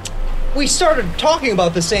 we started talking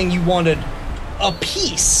about this, saying you wanted a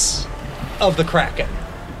piece of the Kraken.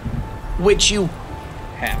 Which you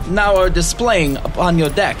Half. now are displaying upon your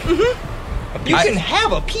deck. You can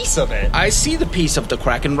have a piece of it. I see the piece of the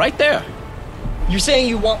Kraken right there. You're saying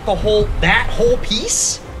you want that whole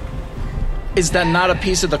piece? Is that not a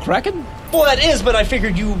piece of the Kraken? Well, that is, but I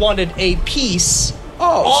figured you wanted a piece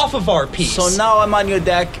off of our piece. So now I'm on your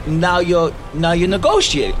deck. Now you're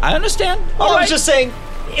negotiating. I understand. Well, All I right. was just saying,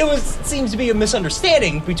 seems to be a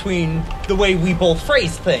misunderstanding between the way we both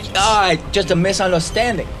phrase things. Just a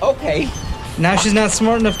misunderstanding. Okay. Now she's not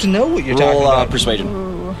smart enough to know what you're talking Roll about.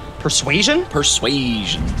 persuasion. Persuasion?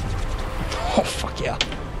 Persuasion. Oh, fuck yeah.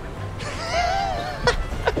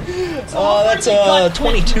 That's a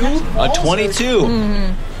 22. A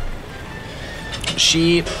 22.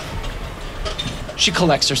 She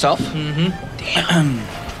collects herself. Damn.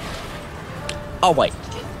 All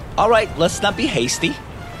right. Let's not be hasty.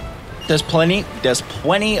 There's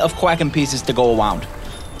plenty of Kraken pieces to go around.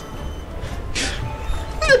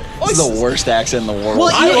 This is the worst accent in the world.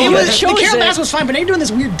 Well, the chose Carol it. Bass was fine, but now you're doing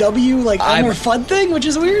this weird W, like I'm- Elmer Fudd thing, which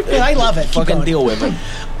is weird. But I love it. Keep Fucking going. deal with it.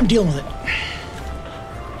 I'm dealing with it.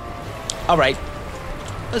 All right.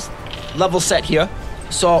 Let's level set here.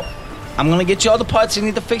 So, I'm gonna get you all the parts you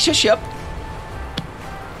need to fix your ship.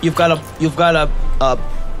 You've got a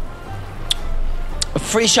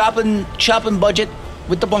free shopping budget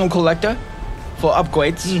with the bone collector for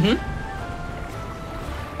upgrades.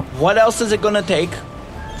 What else is it gonna take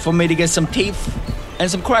for me to get some teeth and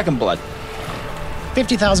some Kraken blood?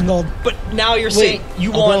 50,000 gold. But now you're saying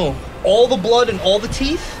you want all the blood and all the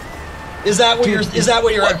teeth? Is that what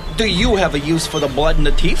you're? Do you have a use for the blood and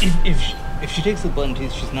the teeth? If she takes the blood and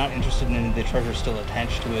teeth, she's not interested in the treasure still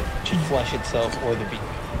attached to it, to flesh itself or the beak.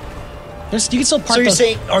 You can still part So you're those-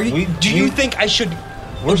 saying? Do you think I should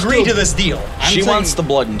agree to this deal? She saying- wants the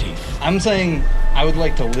blood and teeth. I'm saying I would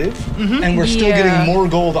like to live, and we're still Yeah. getting more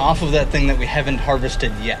gold off of that thing that we haven't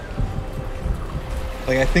harvested yet.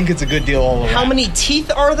 Like, I think it's a good deal all around. How many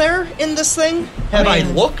teeth are there in this thing? Have I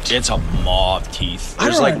looked? It's a maw of teeth. I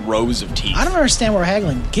There's don't like know. rows of teeth. I don't understand where we're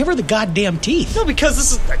haggling. Give her the goddamn teeth. No,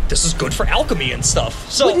 because this is good for alchemy and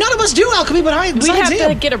stuff. So But none of us do alchemy, but We besides have him.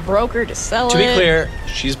 to get a broker to sell it. To be clear,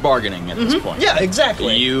 she's bargaining at this point. yeah,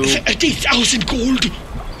 exactly. You, 50,000 gold.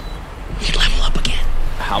 We level up again.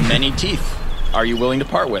 how many teeth are you willing to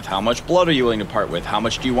part with? How much blood are you willing to part with? How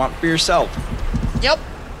much do you want for yourself? Yep.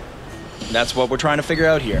 That's what we're trying to figure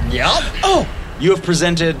out here. Yep. Oh, You have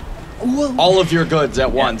presented well, all of your goods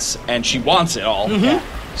at once, and she wants it all.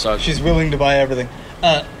 So She's willing to buy everything.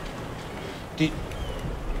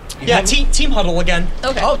 Yeah, team huddle again.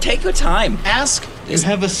 Okay. oh, take your time. ask You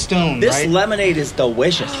have a stone, This right? lemonade is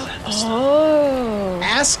delicious. Oh.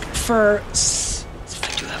 ask for.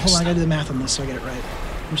 Hold on, I gotta do the math on this so I get it right.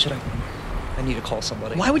 Who should I need to call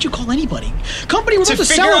somebody. Why would you call anybody? Company, we're To about to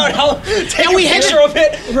figure sell out it. how take And a we had picture to- of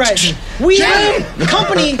it. Right. We have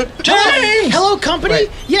company. Hello, company. Right.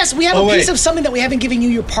 Yes, we have Oh, a piece wait. of something that we haven't given you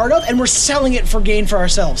your part of, and we're selling it for gain for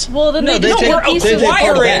ourselves. Well, then No, they they just take- take We're pieces. they part of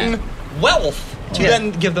acquiring wealth to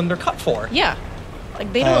then give them their cut for. Yeah.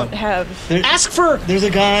 Like they don't have. Ask for. There's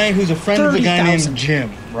a guy who's a friend of a guy 30,000. named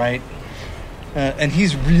Jim, right? And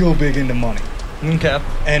he's real big into money Okay.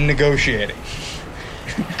 and negotiating.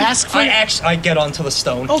 Ask for. I get onto the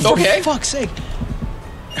stone. Oh, for Okay. fuck's sake!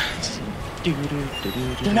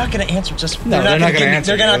 They're not going to answer. No, they're not gonna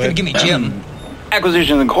answer. They're not going to give me Jim.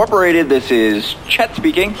 Acquisitions Incorporated, this is Chet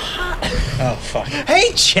speaking. Oh, fuck.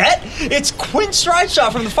 Hey, Chet, it's Quinn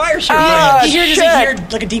Strideshot from the Fire Shield. Ah, You hear just Chet. hear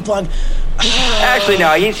like a deep lung. Actually, no,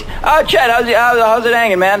 he's... Chet, how's it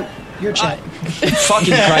hanging, man? You're Chet.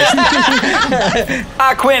 Fucking Christ.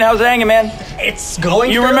 Quinn, how's it hanging, man? It's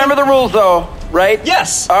going. You fairly- remember the rules, though. right?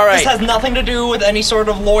 Yes. All right. This has nothing to do with any sort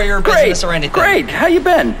of lawyer business or anything. Great. How you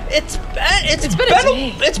been? It's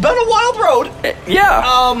been a wild road.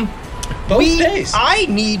 Yeah. Both days. I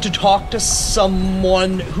need to talk to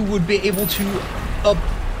someone who would be able to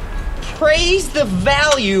appraise the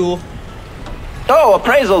value. Oh,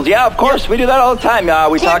 appraisals. Yeah, of course. We do that all the time.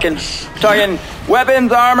 We talking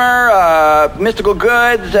weapons, armor, mystical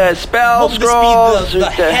goods, spells, scrolls. This be the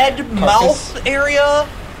head, mouth area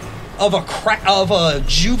of a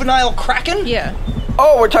juvenile kraken? Yeah.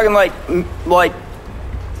 Oh, we're talking like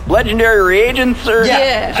legendary reagents or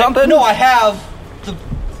something? I have the...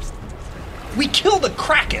 We killed the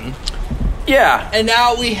kraken, Yeah. and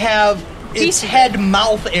now we have its head,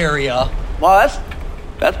 mouth area. Well,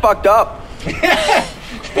 that's fucked up.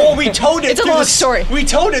 Well, we towed it It's a through long the story. We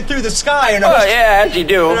towed it through the sky, and I Oh, was yeah, as you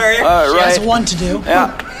do. Right. She Right. has one to do.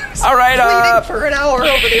 Yeah. All right. bleeding for an hour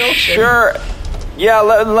over the ocean. Sure. Yeah,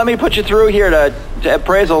 let me put you through here to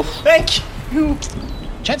appraisals. Thank you.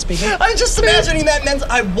 Chet speaking. I'm just imagining that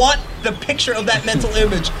I want the picture of that mental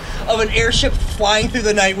image of an airship flying through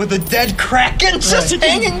the night with a dead kraken just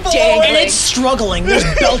hanging below And it. it's struggling. There's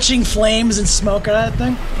belching flames and smoke out of that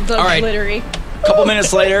thing. The All right. glittery. A couple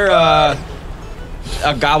minutes later,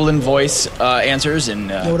 a goblin voice answers, and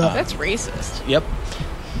Load up. That's racist. yep.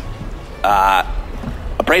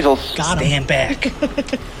 Appraisals. Got him. Stand back.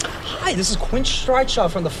 Hi, this is Quinn Strideshaw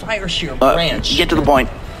from the Fire Shear branch. Get to the point.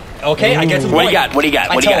 Okay, I get to the What do point. you got? What do you got?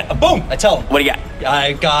 What do you got? Boom! I tell him. What do you got?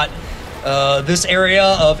 I got this area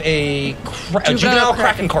of a juvenile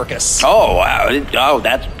kraken carcass. Oh, wow. Oh,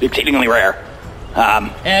 that's exceedingly rare.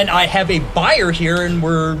 And I have a buyer here, and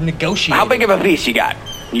we're negotiating. How big of a piece you got?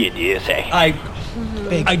 You say?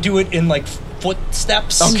 I do it in like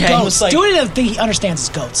footsteps. Okay. Goats. Like, Do it in a thing he understands as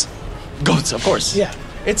goats. Goats, of course. Yeah.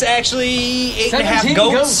 it's actually 8.5 17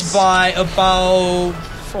 goats goats. by about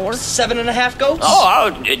 4. 7.5 goats.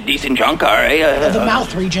 Oh, a decent chunk, all right. The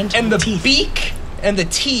mouth region. And the teeth. beak and the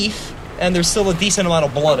teeth, and there's still a decent amount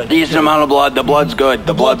of blood in it. Decent amount of blood. The blood's good.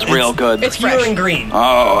 The blood's blood- real good. It's fresh. pure and green. Oh,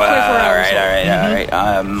 all 24 hours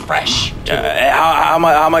right. Fresh.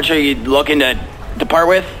 How much are you looking to part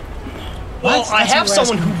with? Well, What? I That's have what we're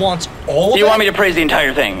someone asking. who wants all Do of you it. want me to praise the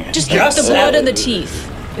entire thing? Just Yes. the blood and the teeth.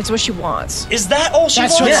 It's what she wants. Is that all she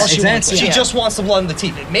That's wants? all she wants. She Yeah. just wants the blood and the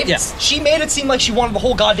teeth. Maybe Yeah. she made it seem like she wanted the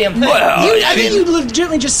whole goddamn thing. Well, I think you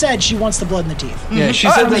legitimately just said she wants the blood in the teeth. Yeah, she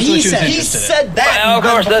said that's what he she was said- he interested in. said that. Well, of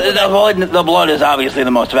course, the blood is obviously the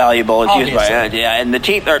most valuable. It's used by, Obviously. yeah, and the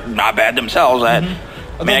teeth are not bad themselves. I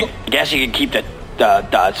mean, I guess you could keep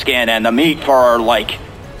the skin and the meat for, like,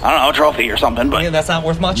 I don't know, a trophy or something, but... Yeah, that's not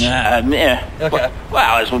worth much. yeah. Okay.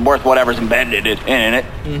 Well, it's worth whatever's embedded in it.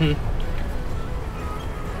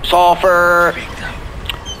 So for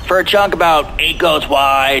a chunk about 8 goats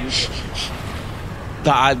wide,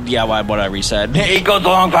 Yeah, whatever he said. 8 goats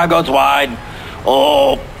long, 5 goats wide.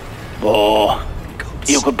 Oh,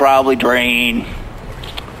 you could probably drain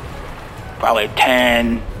probably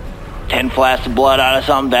 10 flasks of blood out of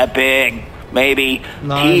something that big, maybe.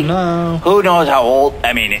 Teeth. No. Who knows how old?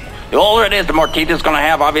 I mean, the older it is, the more teeth it's going to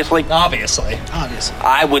have, obviously. Obviously. Obviously.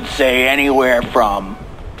 I would say anywhere from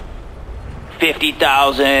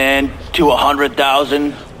 50,000 to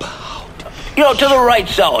 100,000. You know, to the right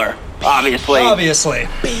seller, obviously. Obviously.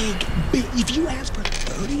 Big. If you ask for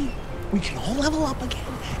 30, we can all level up again,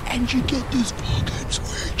 and you get this fucking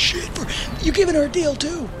sweet shit for. You giving her a deal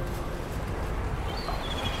too?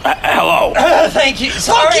 Hello. Thank you.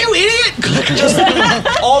 Sorry. Fuck you, idiot!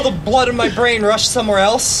 Just all the blood in my brain rushed somewhere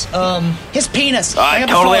else. His penis. I have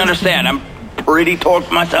a totally phone. understand. I'm pretty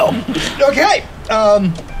torqued myself. Okay.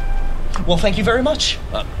 Well, thank you very much.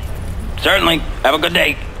 Certainly. Have a good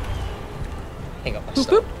day. Hang up my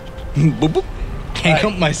stuff. Hang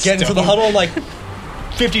up my Get into the huddle like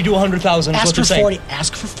 50 to 100,000. Ask What for you're saying. 40.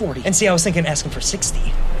 Ask for 40. And see, I was thinking asking for 60.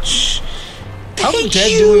 How Thank dead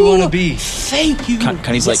you. do we want to be? Thank you.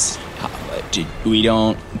 Connie's Yes. like, do we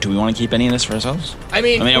want to keep any of this for ourselves? I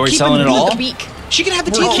mean, are we keeping selling it the- all? The beak. She can have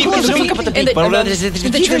the We're teeth. keeping Who the gives a beak. fuck about And the,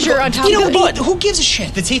 and the treasure on top You of know, the blood. who gives a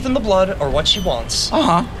shit? the teeth and the blood are what she wants.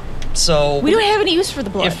 Uh-huh. So We don't have any use for the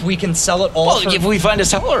blood. if we can sell it all Well, for... if we find a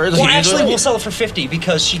seller... Well, actually, we'll sell it for 50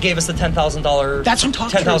 because she gave us the $10,000. That's what I'm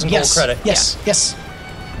talking 10,000 gold yes. credit. Yes. Yes.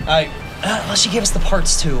 Well, she gave us the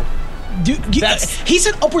parts too. He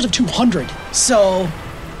said upwards of 200. So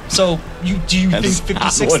So do you think That's 50,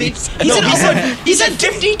 not 60? what he said. No, No, he said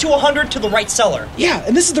 50 to 100 to the right seller. yeah,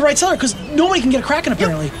 and this is the right seller because nobody can get a Kraken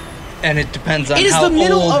apparently. And it depends on It is how the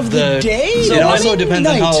middle old of the day, It also depends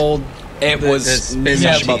on how night. old It was this pretty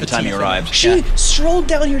yeah, much about the time he arrived. She strolled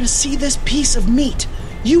down here to see this piece of meat.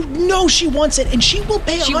 You know she wants it, and she will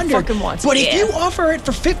pay She 100. fucking wants it, but if yeah. you offer it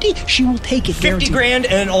for 50, she will take it. 50 guaranteed. grand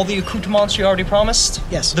and all the accoutrements she already promised?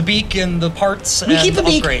 Yes. The beak and the parts We and keep the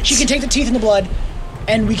beak. upgrades. She can take the teeth and the blood,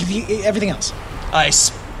 and we can everything else. I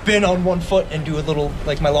spin on one foot and do a little,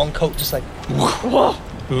 like my long coat, just like, Whoa.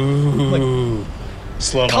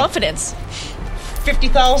 Slow mo. Confidence.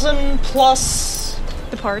 50,000 plus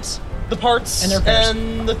The parts. the parts And their repairs.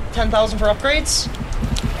 and the 10,000 for upgrades.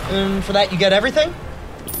 And for that, you get everything?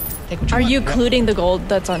 Take what Are want. you including the gold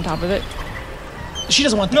that's on top of it? She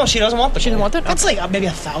doesn't want that. No, she doesn't want the She didn't want that? That's like maybe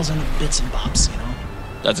 1,000 bits and bobs, you know.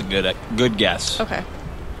 That's a good guess. Okay.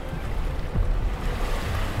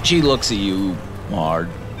 She looks at you hard.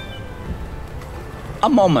 A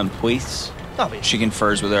moment, please. She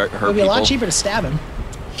confers with her It would be people. a lot cheaper to stab him.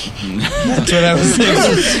 That's what I was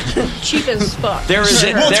thinking. Cheap as fuck. There is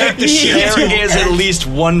We'll take the shit. there is at least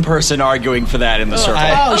one person arguing for that in the circle.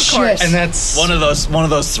 Oh Of shit! course. And that's One of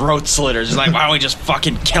those throat slitters is like, why don't we just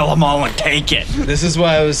fucking kill them all and take it? this is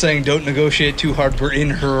why I was saying don't negotiate too hard. We're in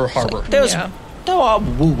her harbor. There are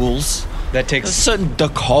rules. That There's takes certain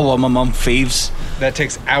decorum among thieves.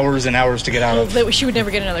 hours and hours to get out of. She would never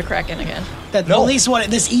get another Kraken again. That No. at least what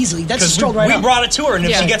this easily. That's a Because stroke we, right we up. brought it to her, and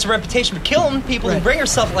if Yeah. she gets a reputation for killing people who Right. bring her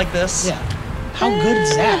stuff like this, Yeah. How good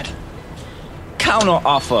is that? Counter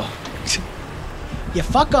offer. You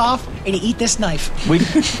fuck off and you eat this knife. We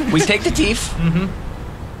take the teeth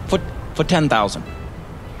for 10,000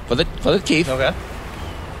 for the teeth, Okay.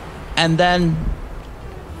 and then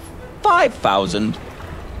 5,000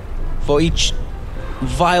 for each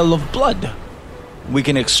vial of blood we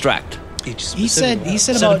can extract. He said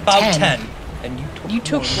Said about 10. And You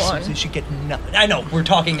took one. So you should get 9. I know, we're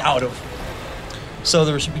talking out of. So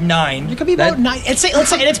there should be 9. It could be about That- 9. Let's say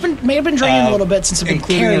it may have been draining a little bit since it's been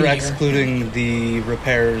including carried or here. excluding the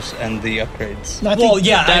repairs and the upgrades. No, I Well, think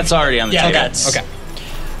yeah. That's already on the yeah, table. that's. Okay,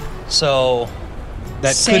 So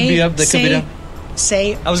that say, could be up. That could be down.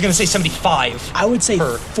 Say I was going to say 75. I would say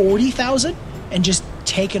Per. 40,000 and just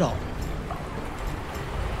take it all.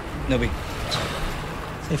 No big.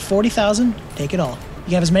 Say 40,000, take it all. You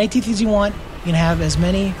can have as many teeth as you want. You can have as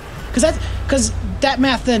many because that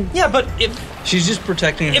math then. Yeah, but if She's just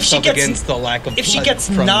protecting If she herself gets- against the lack of. if she blood gets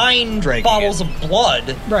from 9 dragging bottles it. of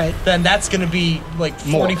blood, Right. then that's going to be like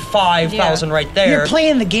More. 45,000 right there. You're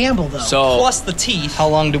playing the gamble though. So plus the teeth. How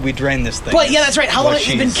long did we drain this thing? But yeah, that's right. How long What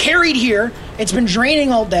it's been she's- carried here? It's been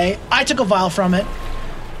draining all day. I took a vial from it.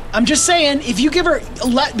 I'm just saying, if you give her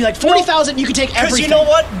be like 40,000, you can take Because everything. you know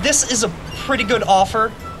what? This is a pretty good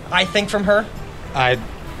offer, I think, from her. I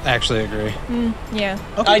actually agree. Yeah.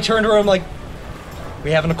 Okay. I turned to her, I'm like,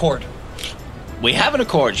 we have an accord. we have an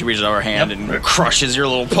accord. She reaches out her hand and crushes your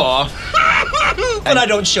little paw. But I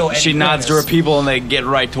don't show any She nods to her weakness. people, and they get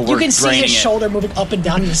right to work You can see draining his it. shoulder moving up and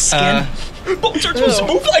down his skin. Bones aren't supposed to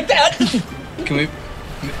move like that. Can we,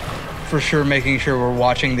 for sure, making sure we're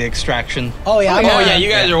watching the extraction? Oh yeah. Oh yeah, you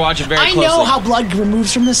guys are watching very I closely. know how blood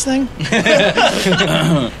removes from this thing.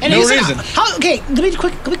 And No he's like, reason. Okay, let me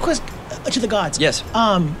quick to the gods. Yes.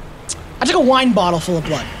 I took a wine bottle full of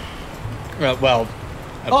blood. Well,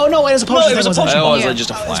 Oh no, it was a potion. No, it thing, was a wasn't potion It bottle. was Yeah.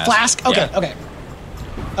 just a It's flask. flask. Okay, Yeah. okay.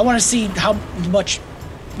 I want to see how much,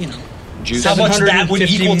 Juice. How much that would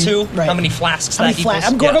 750 equal to? Right. How many flasks how many that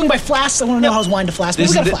flasks. equals? I'm going by flasks. I want to know how's wine to flask. This,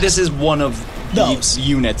 we got a flask. this is one of Those. the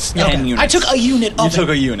units. Okay. 10 units. I took a unit of You it. took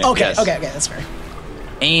a unit, Okay, yes. okay, that's fair.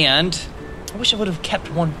 And I wish I would have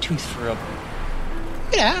kept one tooth for a. You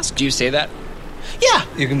can ask. do you say that? Yeah,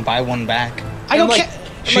 you can buy one back. I don't like, care.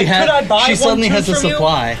 She could I buy She one suddenly tooth has a from you?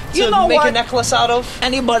 supply. To You know make a what? necklace out of.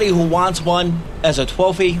 Anybody who wants one as a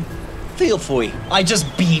trophy, feel free. I just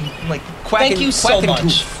beam. Like, Quack thank and- you so quack and much.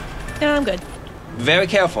 tooth. Yeah, I'm good. Very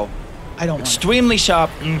careful. I don't want it. Extremely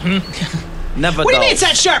sharp. Never What do you dull. mean it's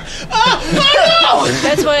that sharp? Oh, no!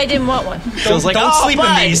 That's why I didn't want one. Feels like, don't oh, sleep in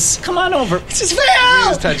bud, these." Come on over. This is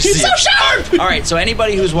fair! He's so sharp! All right, so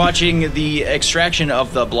anybody who's watching the extraction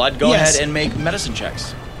of the blood, go Yes. ahead and make medicine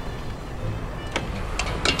checks.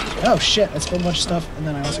 Oh shit, I spilled a bunch of stuff, and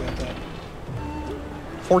then I also got that.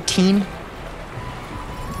 14.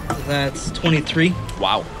 That's 23.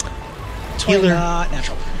 Wow. Healer.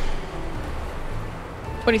 Natural.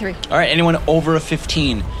 23. All right, anyone over a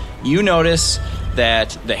 15, you notice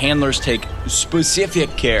that the handlers take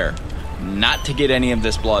specific care not to get any of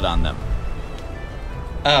this blood on them.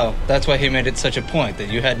 Oh, that's why he made it such a point that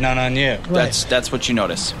you had none on you. That's what you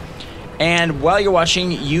notice. And while you're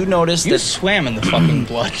watching, you notice You that swam in the fucking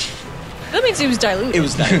blood. That means it was diluted. it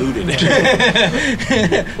was diluted with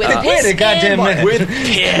Wait piss a goddamn and water. minute. with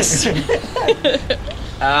piss.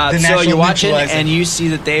 So natural you're watching, neutralizer. and you see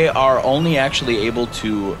that they are only actually able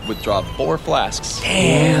to withdraw 4 flasks.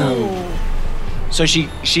 So she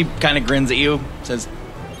kind of grins at you, says,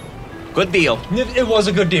 "Good deal. It was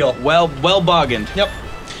a good deal. Well bargained." Yep.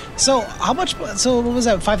 So how much? So what was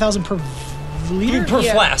that? 5,000 per liter Per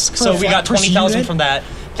flask. So we got per 20,000 unit? from that,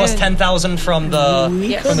 plus And- 10,000 from the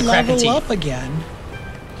We from the could Kraken level tea. up again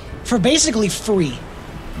for basically free.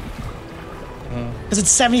 Because it's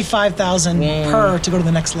 75,000 per to go to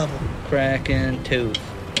the next level. Kraken tooth.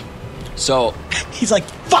 So, He's like,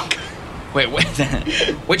 fuck. wait,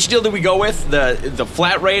 which deal did we go with? The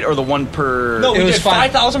flat rate or the one per? No, we It was did fine.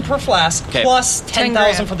 5,000 per flask, Okay. plus 10,000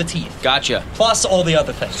 grand. for the teeth, Gotcha. plus all the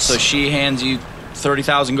other things. So she hands you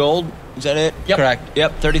 30,000 gold. Is that it? Yep. Correct.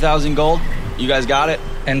 Yep, 30,000 gold. You guys got it.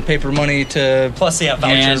 And paper money to Plus, vouchers.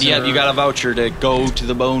 And yeah, or- you got a voucher to go to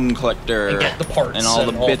the bone collector And get the parts and all the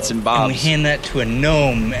and all bits the- and and we bobs. hand that to a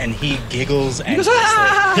gnome, and he giggles and just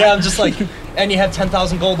Yeah, I'm just like, and you have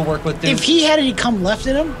 10,000 gold to work with, dude. If he had any cum left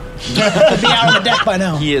in him, he'd be out on the deck by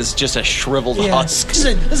now. He is just a shriveled husk. This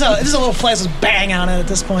is a little flask with bang on it at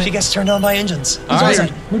this point. She gets turned on by engines. Who doesn't?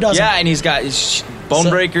 Who doesn't? Yeah, and he's got his bone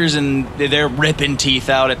breakers, and they're ripping teeth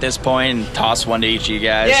out at this point, and toss one to each of you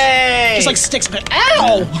guys. Yay! Just like sticks, but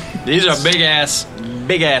ow! These are big ass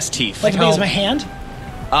teeth. Like as big as my hand?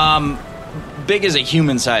 Big as a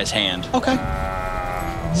human-sized hand. Okay.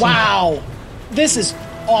 Wow. This is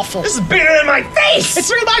awful. This is bigger than my face! It's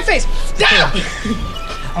bigger than my face! Down!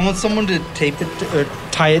 I want someone to tape it or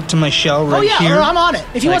tie it to my shell right Oh yeah, here. or I'm on it.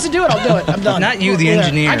 If he wants to do it, I'll do it. I'm done. Not you, the We're there.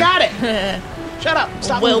 engineer. I got it. Shut up.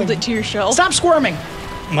 Stop Weld moving. it to your shelf. Stop squirming.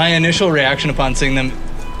 My initial reaction upon seeing them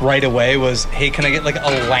right away was, "Hey, can I get like a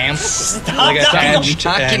lamp, like attached?"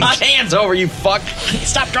 Knocking And my hands over, you fuck.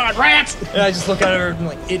 Stop drawing rats. And I just look at her and I'm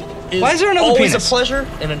like, it is Why is there another always penis? a pleasure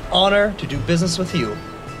and an honor to do business with you.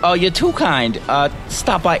 Oh, you're too kind.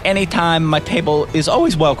 Stop by any time. My table is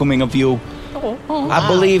always welcoming of you. I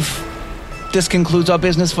believe this concludes our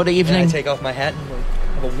business for the And I evening. take off my hat and like,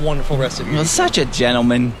 have a wonderful rest of your You're such a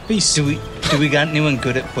gentleman. Do we got anyone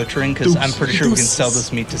good at butchering? Because I'm pretty sure we can sell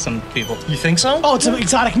this meat to some people. You think so? Oh, it's an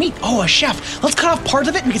exotic meat. Oh, a chef. Let's cut off part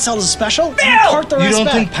of it and we can sell it as a special. And No! part the You rest don't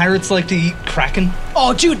back. think pirates like to eat kraken?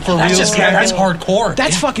 Oh, dude, For that's real? just That's hardcore.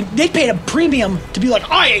 That's fucking. They paid a premium to be like,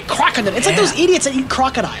 I ate crocodile. It's like those idiots that eat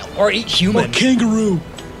crocodile or eat human. kangaroo.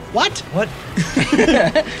 What? What?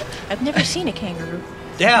 I've never seen a kangaroo.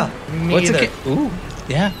 Yeah. Me What's either. a ooh,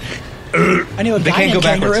 yeah. I knew a They guy can't named go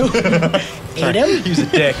kangaroo. Ate him. He was a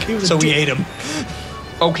dick, was a so we dick. ate him.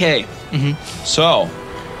 Okay. So,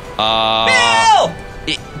 Bill!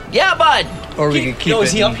 Yeah, bud. Or we could keep Yo, it.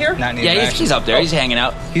 is he up here? Not need Yeah, action. he's up there. He's hanging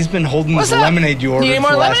out. He's been holding What's this up? lemonade you ordered Need for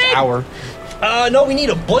more the last lemonade? hour. No, we need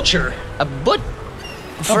a butcher. A but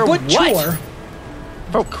A for butcher.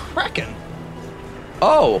 what? Kraken.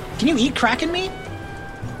 Oh, Can you eat kraken meat?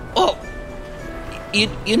 oh.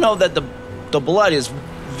 You know that the blood is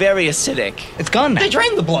very acidic. It's gone now. They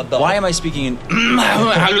drained the blood, though. why am I speaking in?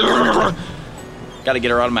 Got to get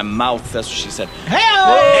her out of my mouth. That's what she said.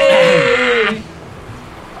 Hey!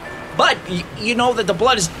 But you know that the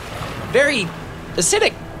blood is very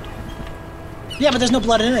acidic. Yeah, but there's no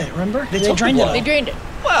blood in it. Remember? They took the drained blood. They it. drained it.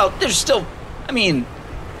 Well, there's still. I mean,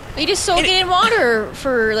 You just soak it in water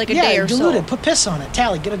for like a day Yeah, or dilute so. it. Put piss on it.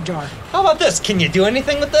 Tally, get a jar. How about this? Can you do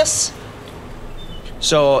anything with this?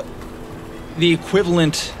 So, the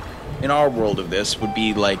equivalent in our world of this would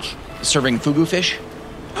be like serving fugu fish.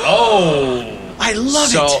 I love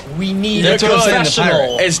So it. We need They're a good.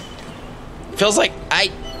 professional. It feels like I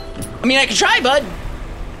mean, I could try, bud.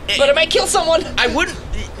 But it might kill someone. I wouldn't.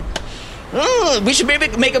 We should maybe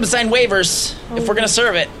make them sign waivers if we're gonna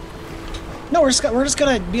serve it. No, we're just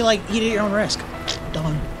gonna be like, eat at your own risk.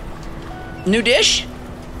 Done. New dish?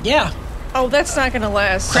 Yeah. Oh, that's not gonna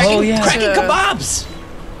last. Oh, yeah. Cracking Uh, kebabs.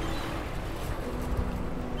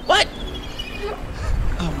 What?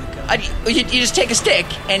 Oh my god. You just take a stick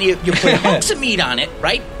and you put hunks of meat on it,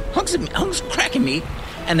 right? Hunks of cracking meat,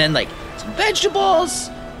 and then like some vegetables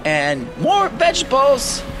and more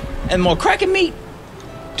vegetables and more cracking meat.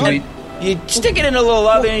 And you stick it in a little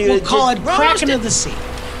oven. and We'll you call it roast Kraken of the Sea.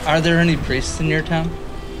 Are there any priests in your town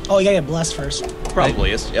Oh, you gotta get blessed first.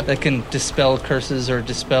 Probably is. Yeah. that can dispel curses or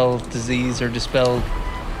dispel disease or dispel?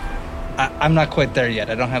 I'm not quite there yet.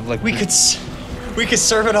 I don't have like We could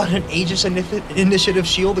serve it on an Aegis Initiative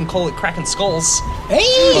shield and call it Kraken Skulls.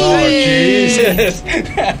 Hey! Jesus.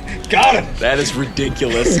 Got him. That is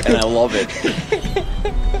ridiculous, and I love it.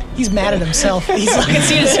 He's mad at himself. I can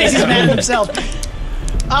see his face. He's mad at himself.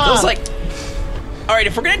 I was like, all right,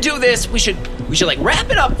 if we're gonna do this, we should like wrap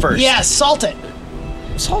it up first. Yeah, salt it.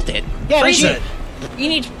 Salt it. Yeah, Freeze you- it. You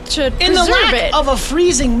need to In the preserve lack it. of a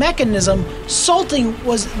freezing mechanism, salting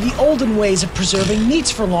was the olden ways of preserving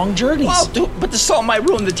meats for long journeys. Well, but the salt might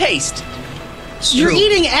ruin the taste. You're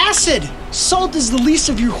eating acid. Salt is the least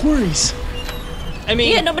of your worries. I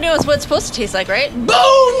mean, Yeah, nobody knows what it's supposed to taste like, right?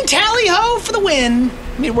 Boom! Tally ho for the win.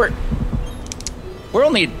 I mean, we're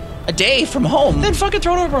only a day from home. Then fucking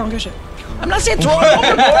throw it over. I don't give a shit. I'm not saying throw it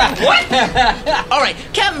overboard. What? All right,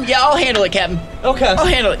 Captain. Yeah, I'll handle it, Captain. okay. I'll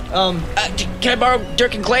handle it. Can I borrow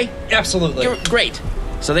Dirk and Clay? Absolutely. You're great.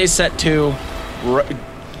 So they set to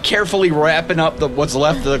carefully wrapping up what's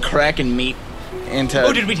left of the Kraken meat into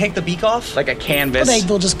Oh, did we take the beak off? like a canvas,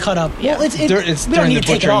 They'll just cut up. Yeah. Well, it's it's we don't during need the to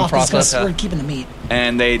take it butchering off because process. we're keeping the meat.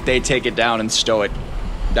 and they take it down and stow it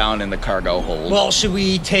down in the cargo hold. Well, should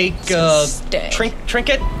we take Stay.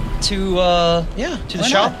 trinket to Yeah. to the why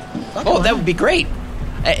shop? not? oh, that would be great.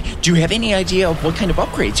 Do you have any idea of what kind of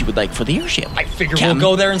upgrades you would like for the airship? I figure Captain?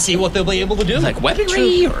 we'll go there and see what they'll be able to do. Like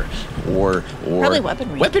weaponry or Probably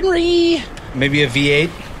weaponry. Weaponry. Maybe a V8.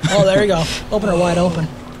 Oh, there you go. Open her wide open.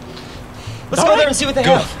 Let's go there and see what they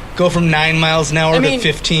have. Go from 9 miles an hour I mean-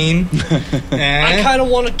 to 15. I kind of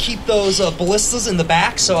want to keep those ballistas in the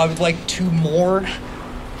back, so I would like 2 more.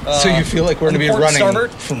 So you feel like we're going to be port running starboard?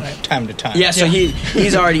 from time to time. Yeah, so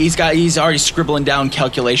he's already scribbling down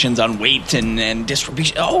calculations on weight and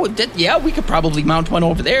distribution. Oh, yeah, we could probably mount one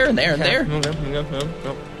over there and there and there,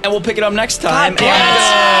 and we'll pick it up next time.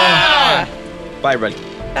 Bye, everybody.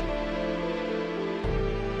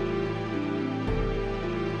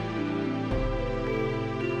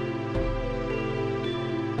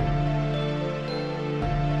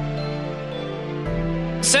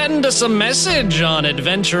 Send us a message on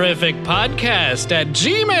adventurificpodcast at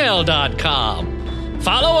gmail.com.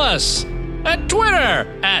 Follow us at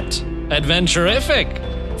Twitter at Adventurific,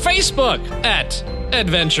 Facebook at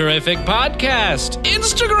Adventurific Podcast,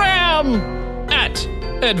 Instagram at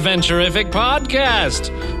Adventurific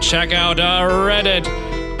Podcast. Check out our Reddit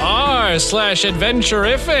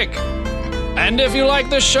r/Adventurific. And if you like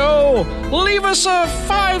the show, leave us a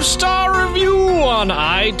 5-star review on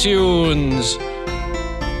iTunes.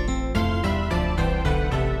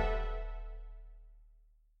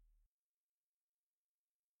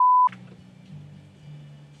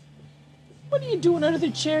 What are you doing under the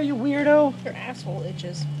chair, you weirdo? Your asshole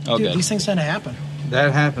itches. Oh, Dude, good. these things tend to happen.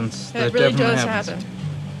 That happens. That That really definitely does happens. happen.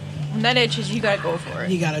 When that itches, you gotta go for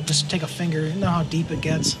it. You gotta just take a finger. You know how deep it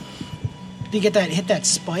gets. Do you get that? Hit that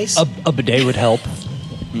spice. A bidet would help.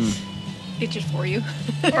 Itches for you.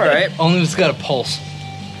 All right, Only if it's got a pulse.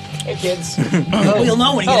 hey kids, Well, you'll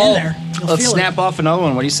know when you get in there. You'll let's feel snap off another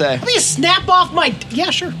one. What do you say? Let me snap off my. Yeah,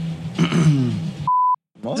 sure.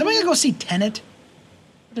 Is anybody gonna go see Tenet?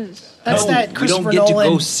 That's that Christopher we don't get Nolan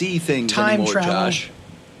to go see things time anymore, travel Josh.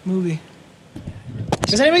 movie.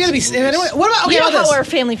 Is anybody gonna be? What about? Okay, You know how about how our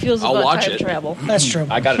this? family feels I'll about watch time it. travel. That's true.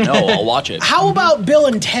 I gotta know. I'll watch it. How about Bill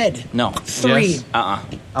and Ted No. 3? Yes. I'm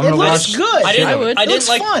It gonna looks watch- good. I would. didn't Looks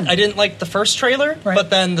like. fun. I didn't like the first trailer, Right. but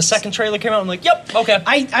then the second trailer came out. I'm like, yep, okay.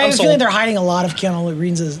 I I'm have a sold. feeling they're hiding a lot of Keanu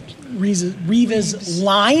Reeves'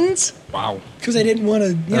 lines Wow. because they didn't want to,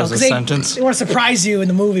 was a because sentence. they want to surprise you in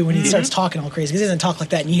the movie when he starts talking all crazy because he hasn't talked like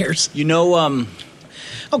that in years. You know,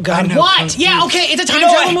 Oh God, know, what? confused. Yeah, okay, it's a time You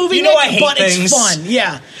know travel I- movie, you know Nick, I hate but things. it's fun.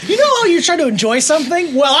 Yeah, you know how you're trying to enjoy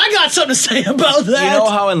something? Well, I got something to say about that. you know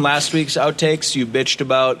how in last week's outtakes you bitched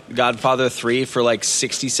about Godfather 3 for like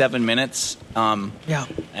 67 minutes? Yeah.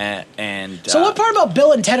 And So, what part about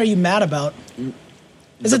Bill and Ted are you mad about?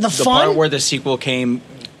 Is it the fun? part where the sequel came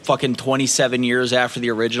fucking 27 years after the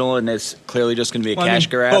original and it's clearly just going to be a Well, I cash mean,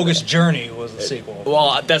 grab? Bogus Journey was the sequel.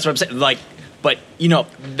 Well, that's what I'm saying. Like, but you know,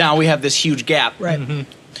 now we have this huge gap, Right. and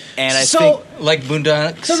I So- think Like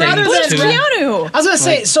Boondock So rather Saints than 2. Keanu. I was gonna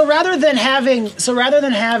say, so rather than having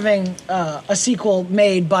a sequel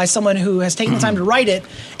made by someone who has taken the time to write it,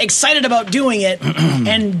 excited about doing it,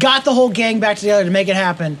 and got the whole gang back together to make it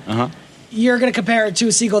happen, you're gonna compare it to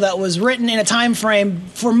a sequel that was written in a time frame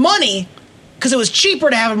for money because it was cheaper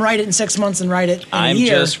to have him write it in 6 months than write it in I'm a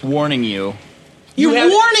year. just warning you. You're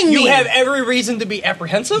warning me. You have every reason to be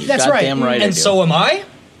apprehensive. That's right. Goddamn right I And do. so am I.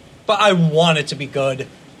 But I want it to be good.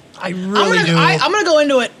 I really do. I'm gonna go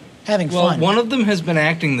into it having Well, fun. one of them has been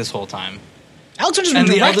acting this whole time. Alex Winter's been And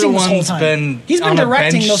the directing other this whole one's time. been He's been on a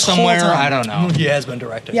directing bench this somewhere. whole time. I don't know. He has been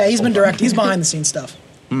directing. Yeah, he's been directing. He's behind the scenes stuff.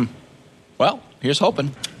 Well, here's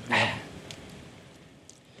hoping.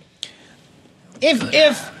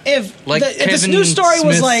 If Like if this Kevin new story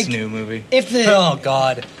was Smith's like new movie. if the Oh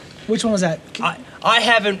God. which one was that? I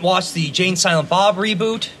haven't watched the Jane Silent Bob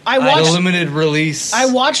reboot. I watched- The limited release. I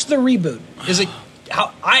watched the reboot. Is it?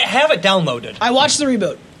 How I have it downloaded. I watched the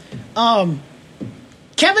reboot.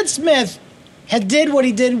 Kevin Smith had did what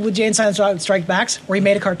he did with Jane Silent Strike Backs, where he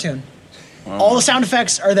made a cartoon. All the sound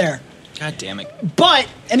effects are there. God damn it. But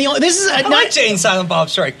this is I like Jane Silent Bob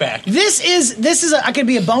Strike Back. This is I could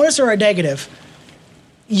be a bonus or a negative.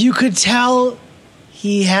 You could tell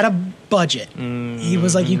he had a budget. He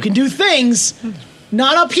was like, you can do things,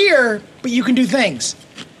 not up here, but you can do things.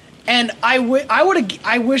 And I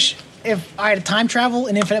wish if I had time travel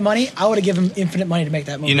and infinite money, I would have given him infinite money to make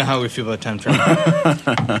that movie. You know how we feel about time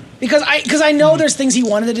travel. Because I know there's things he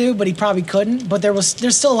wanted to do, but he probably couldn't. But there's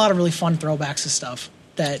still a lot of really fun throwbacks of stuff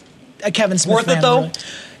that a Kevin Smith Worth it fan though. really-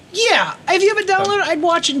 Yeah, if you haven't downloaded it, I'd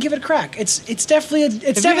watch it and give it a crack. It's definitely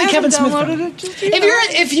Kevin Smith.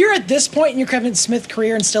 If you're at this point in your Kevin Smith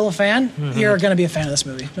career and still a fan, you're going to be a fan of this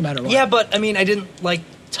movie no matter what. Yeah, but I mean, I didn't like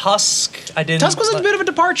Tusk. Tusk was a bit of a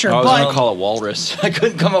departure, I was but going to call it Walrus. I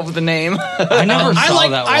couldn't come up with a name. I never saw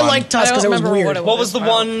that one. I like Tusk because it was weird. What was the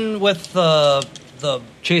one with the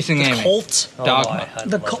Chasing Amy. Colt? Dogma.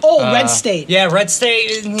 Red State. Yeah, Red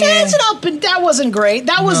State. Dancing up, and that wasn't great.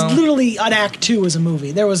 That was literally an Act 2 as a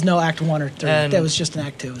movie. There was no Act 1 or 3. And that was just an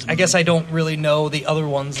Act 2 as a movie. I guess I don't really know the other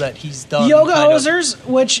ones that he's done. Yoga kind of. Hosers,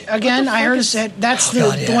 which again I heard that's the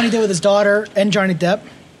one he did with his daughter and Johnny Depp.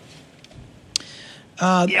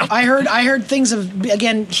 I heard things of,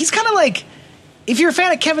 again, he's kind of like, if you're a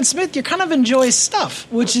fan of Kevin Smith, you kind of enjoy his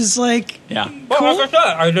stuff, which is like, Yeah. Well, cool. like I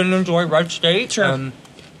said, I didn't enjoy Red State. Sure. And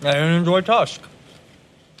I didn't enjoy Tusk.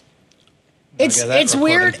 It's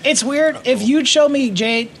weird. It's weird. If you'd show me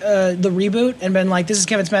the reboot and been like, "This is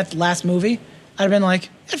Kevin Smith's last movie," I'd have been like,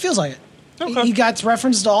 "It feels like it." Okay. He got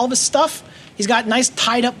references to all of his stuff. He's got nice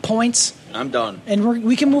tied up points, I'm done. and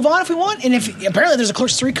we can move on if we want. And if apparently there's a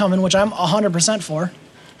Clerks 3 coming, which I'm 100% for.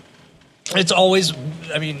 It's always,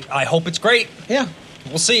 I mean, I hope it's great. Yeah,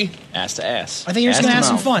 We'll see. Ass to ass. I think you're just gonna have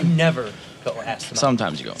some fun. Never go ask them.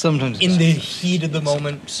 Sometimes you go. Sometimes In the heat of the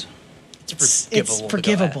moment, It's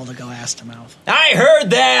forgivable to go ass to mouth. I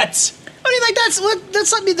heard that. I mean, like that's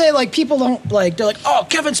something they like. People don't like. They're like, "Oh,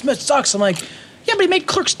 Kevin Smith sucks." I'm like, "Yeah, but he made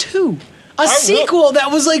Clerks 2, a sequel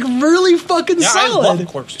that was like really fucking Yeah, solid." I loved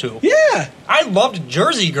Clerks 2. Yeah. I loved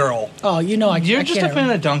Jersey Girl. Oh, you know, You're I just can't a fan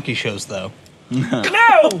of donkey shows, though.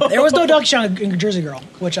 No! There was no Donkey Kong in Jersey Girl,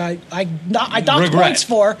 which I docked Regret. points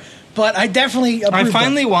for, but I definitely approved I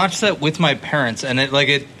finally of. watched that with my parents, and it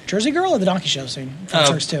Jersey Girl or the Donkey Show scene from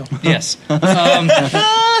Clerks 2? Yes.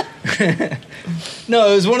 No,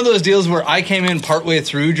 it was one of those deals where I came in partway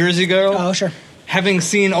through Jersey Girl, Oh, sure. having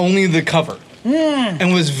seen only the cover,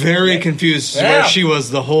 and was very confused as to Yeah. where she was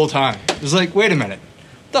the whole time. It was like, wait a minute,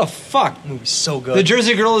 the fuck? Movie's so good. The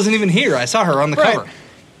Jersey Girl isn't even here. I saw her on the Right. cover.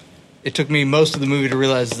 It took me most of the movie to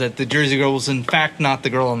realize that the Jersey Girl was in fact not the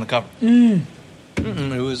girl on the cover.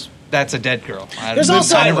 That's a dead girl. I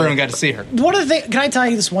never even got to see her. One of the things, can I tell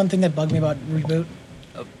you this one thing that bugged me about Reboot?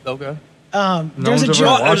 Okay. There's a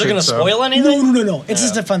joke. Is it going to spoil anything? No. It's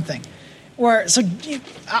just a fun thing. Where,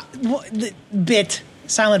 the bit,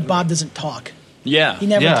 Silent Bob doesn't talk. Yeah. He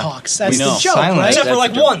never Yeah. talks. That's We know. the joke, Silent. right? Except for That's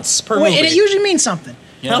like the joke. once per Wait, movie. and it usually means something.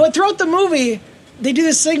 Yeah. But throughout the movie, they do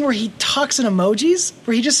this thing where he talks in emojis,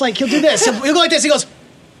 where he just like, he'll do this. He'll go like this. He goes,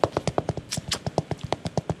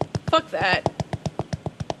 Fuck that.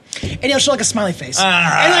 and he'll show like a smiley face. And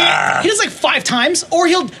like, he does like 5 times, or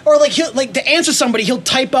he'll to answer somebody, he'll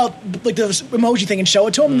type out like the emoji thing and show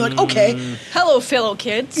it to him. And they're like, okay, Hello, fellow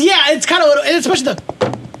kids. yeah, it's kind of, and especially the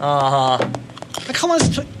like how long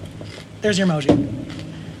is it? There's your emoji.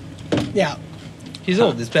 Yeah, He's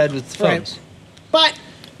old. He's bad with phones. right. But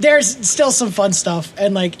there's still some fun stuff,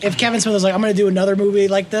 and like if Kevin Smith was like, I'm going to do another movie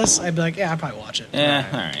like this, I'd be like, yeah, I'd probably watch it. Yeah,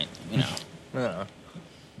 all right. You know.